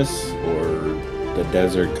mountainous or the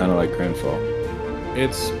desert, kind of like Grenfell?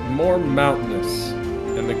 It's more mountainous,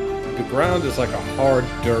 and the ground is like a hard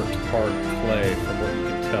dirt, hard clay from what you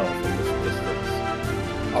can tell from this distance.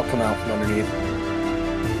 I'll come out from underneath.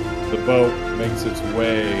 The boat makes its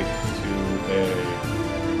way to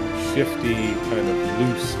a shifty, kind of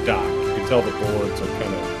loose dock. You can tell the boards are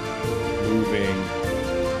kind of moving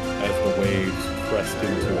as the waves crest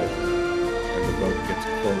into it, and the boat gets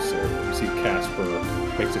closer. You see Casper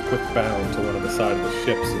makes a quick bound to one of the side of the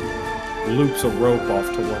ships and loops a rope off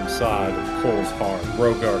to one side and pulls hard.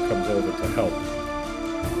 Rogar comes over to help.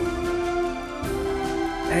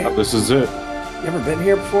 Hey, This is it. you ever been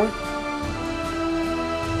here before?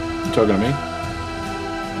 You talking to me?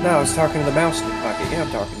 No, I was talking to the mouse in the pocket. Yeah,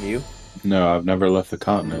 I'm talking to you. No, I've never left the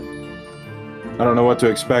continent. I don't know what to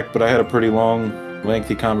expect, but I had a pretty long,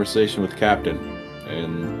 lengthy conversation with the captain,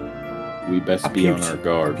 and we best be on our I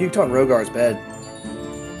guard. puked on Rogar's bed.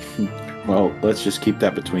 Well, let's just keep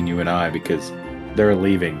that between you and I, because they're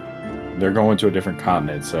leaving. They're going to a different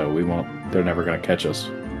continent, so they're never going to catch us.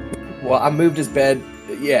 Well, I moved his bed.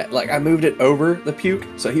 Yeah, like I moved it over the puke,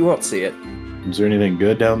 so he won't see it. Is there anything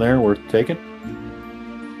good down there worth taking?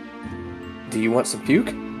 Do you want some puke?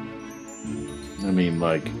 I mean,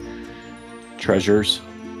 like, treasures?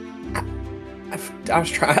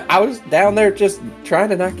 I was down there just trying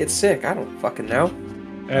to not get sick. I don't fucking know.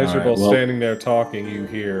 As you're Alright, both standing there talking, you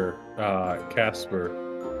hear Casper,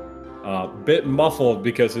 a bit muffled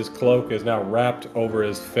because his cloak is now wrapped over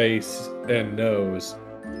his face and nose.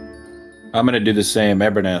 I'm going to do the same.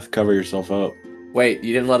 Ebernath, cover yourself up. Wait,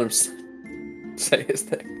 you didn't let him say his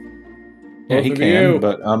thing. Yeah, Both he of can, you.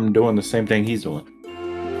 but I'm doing the same thing he's doing.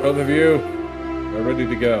 Both of you are ready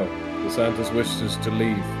to go. The Santos wishes to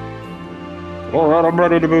leave. All right, I'm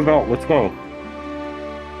ready to move out. Let's go.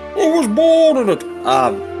 I was born in it.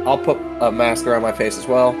 I'll put a mask around my face as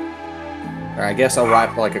well. Or I guess I'll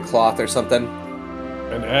wrap like a cloth or something.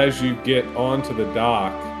 And as you get onto the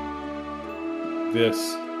dock, this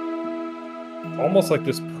almost like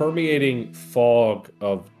this permeating fog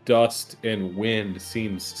of dust and wind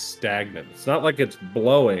seems stagnant. It's not like it's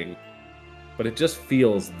blowing, but it just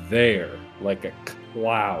feels there, like a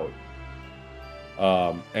cloud.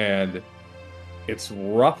 And it's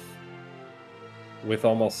rough with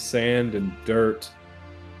almost sand and dirt.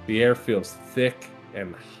 The air feels thick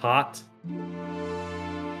and hot.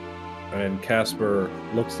 And Casper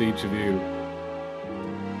looks at each of you.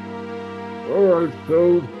 All right,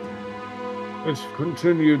 so let's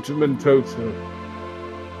continue to Mentosa.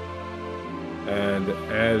 And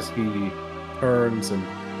as he turns and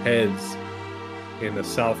heads in the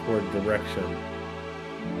southward direction,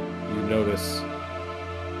 you notice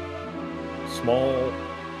small,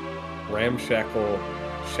 ramshackle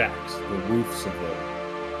shacks, the roofs of them,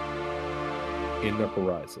 in the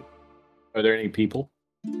horizon. Are there any people?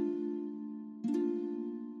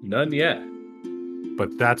 None yet.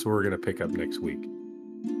 But that's what we're going to pick up next week.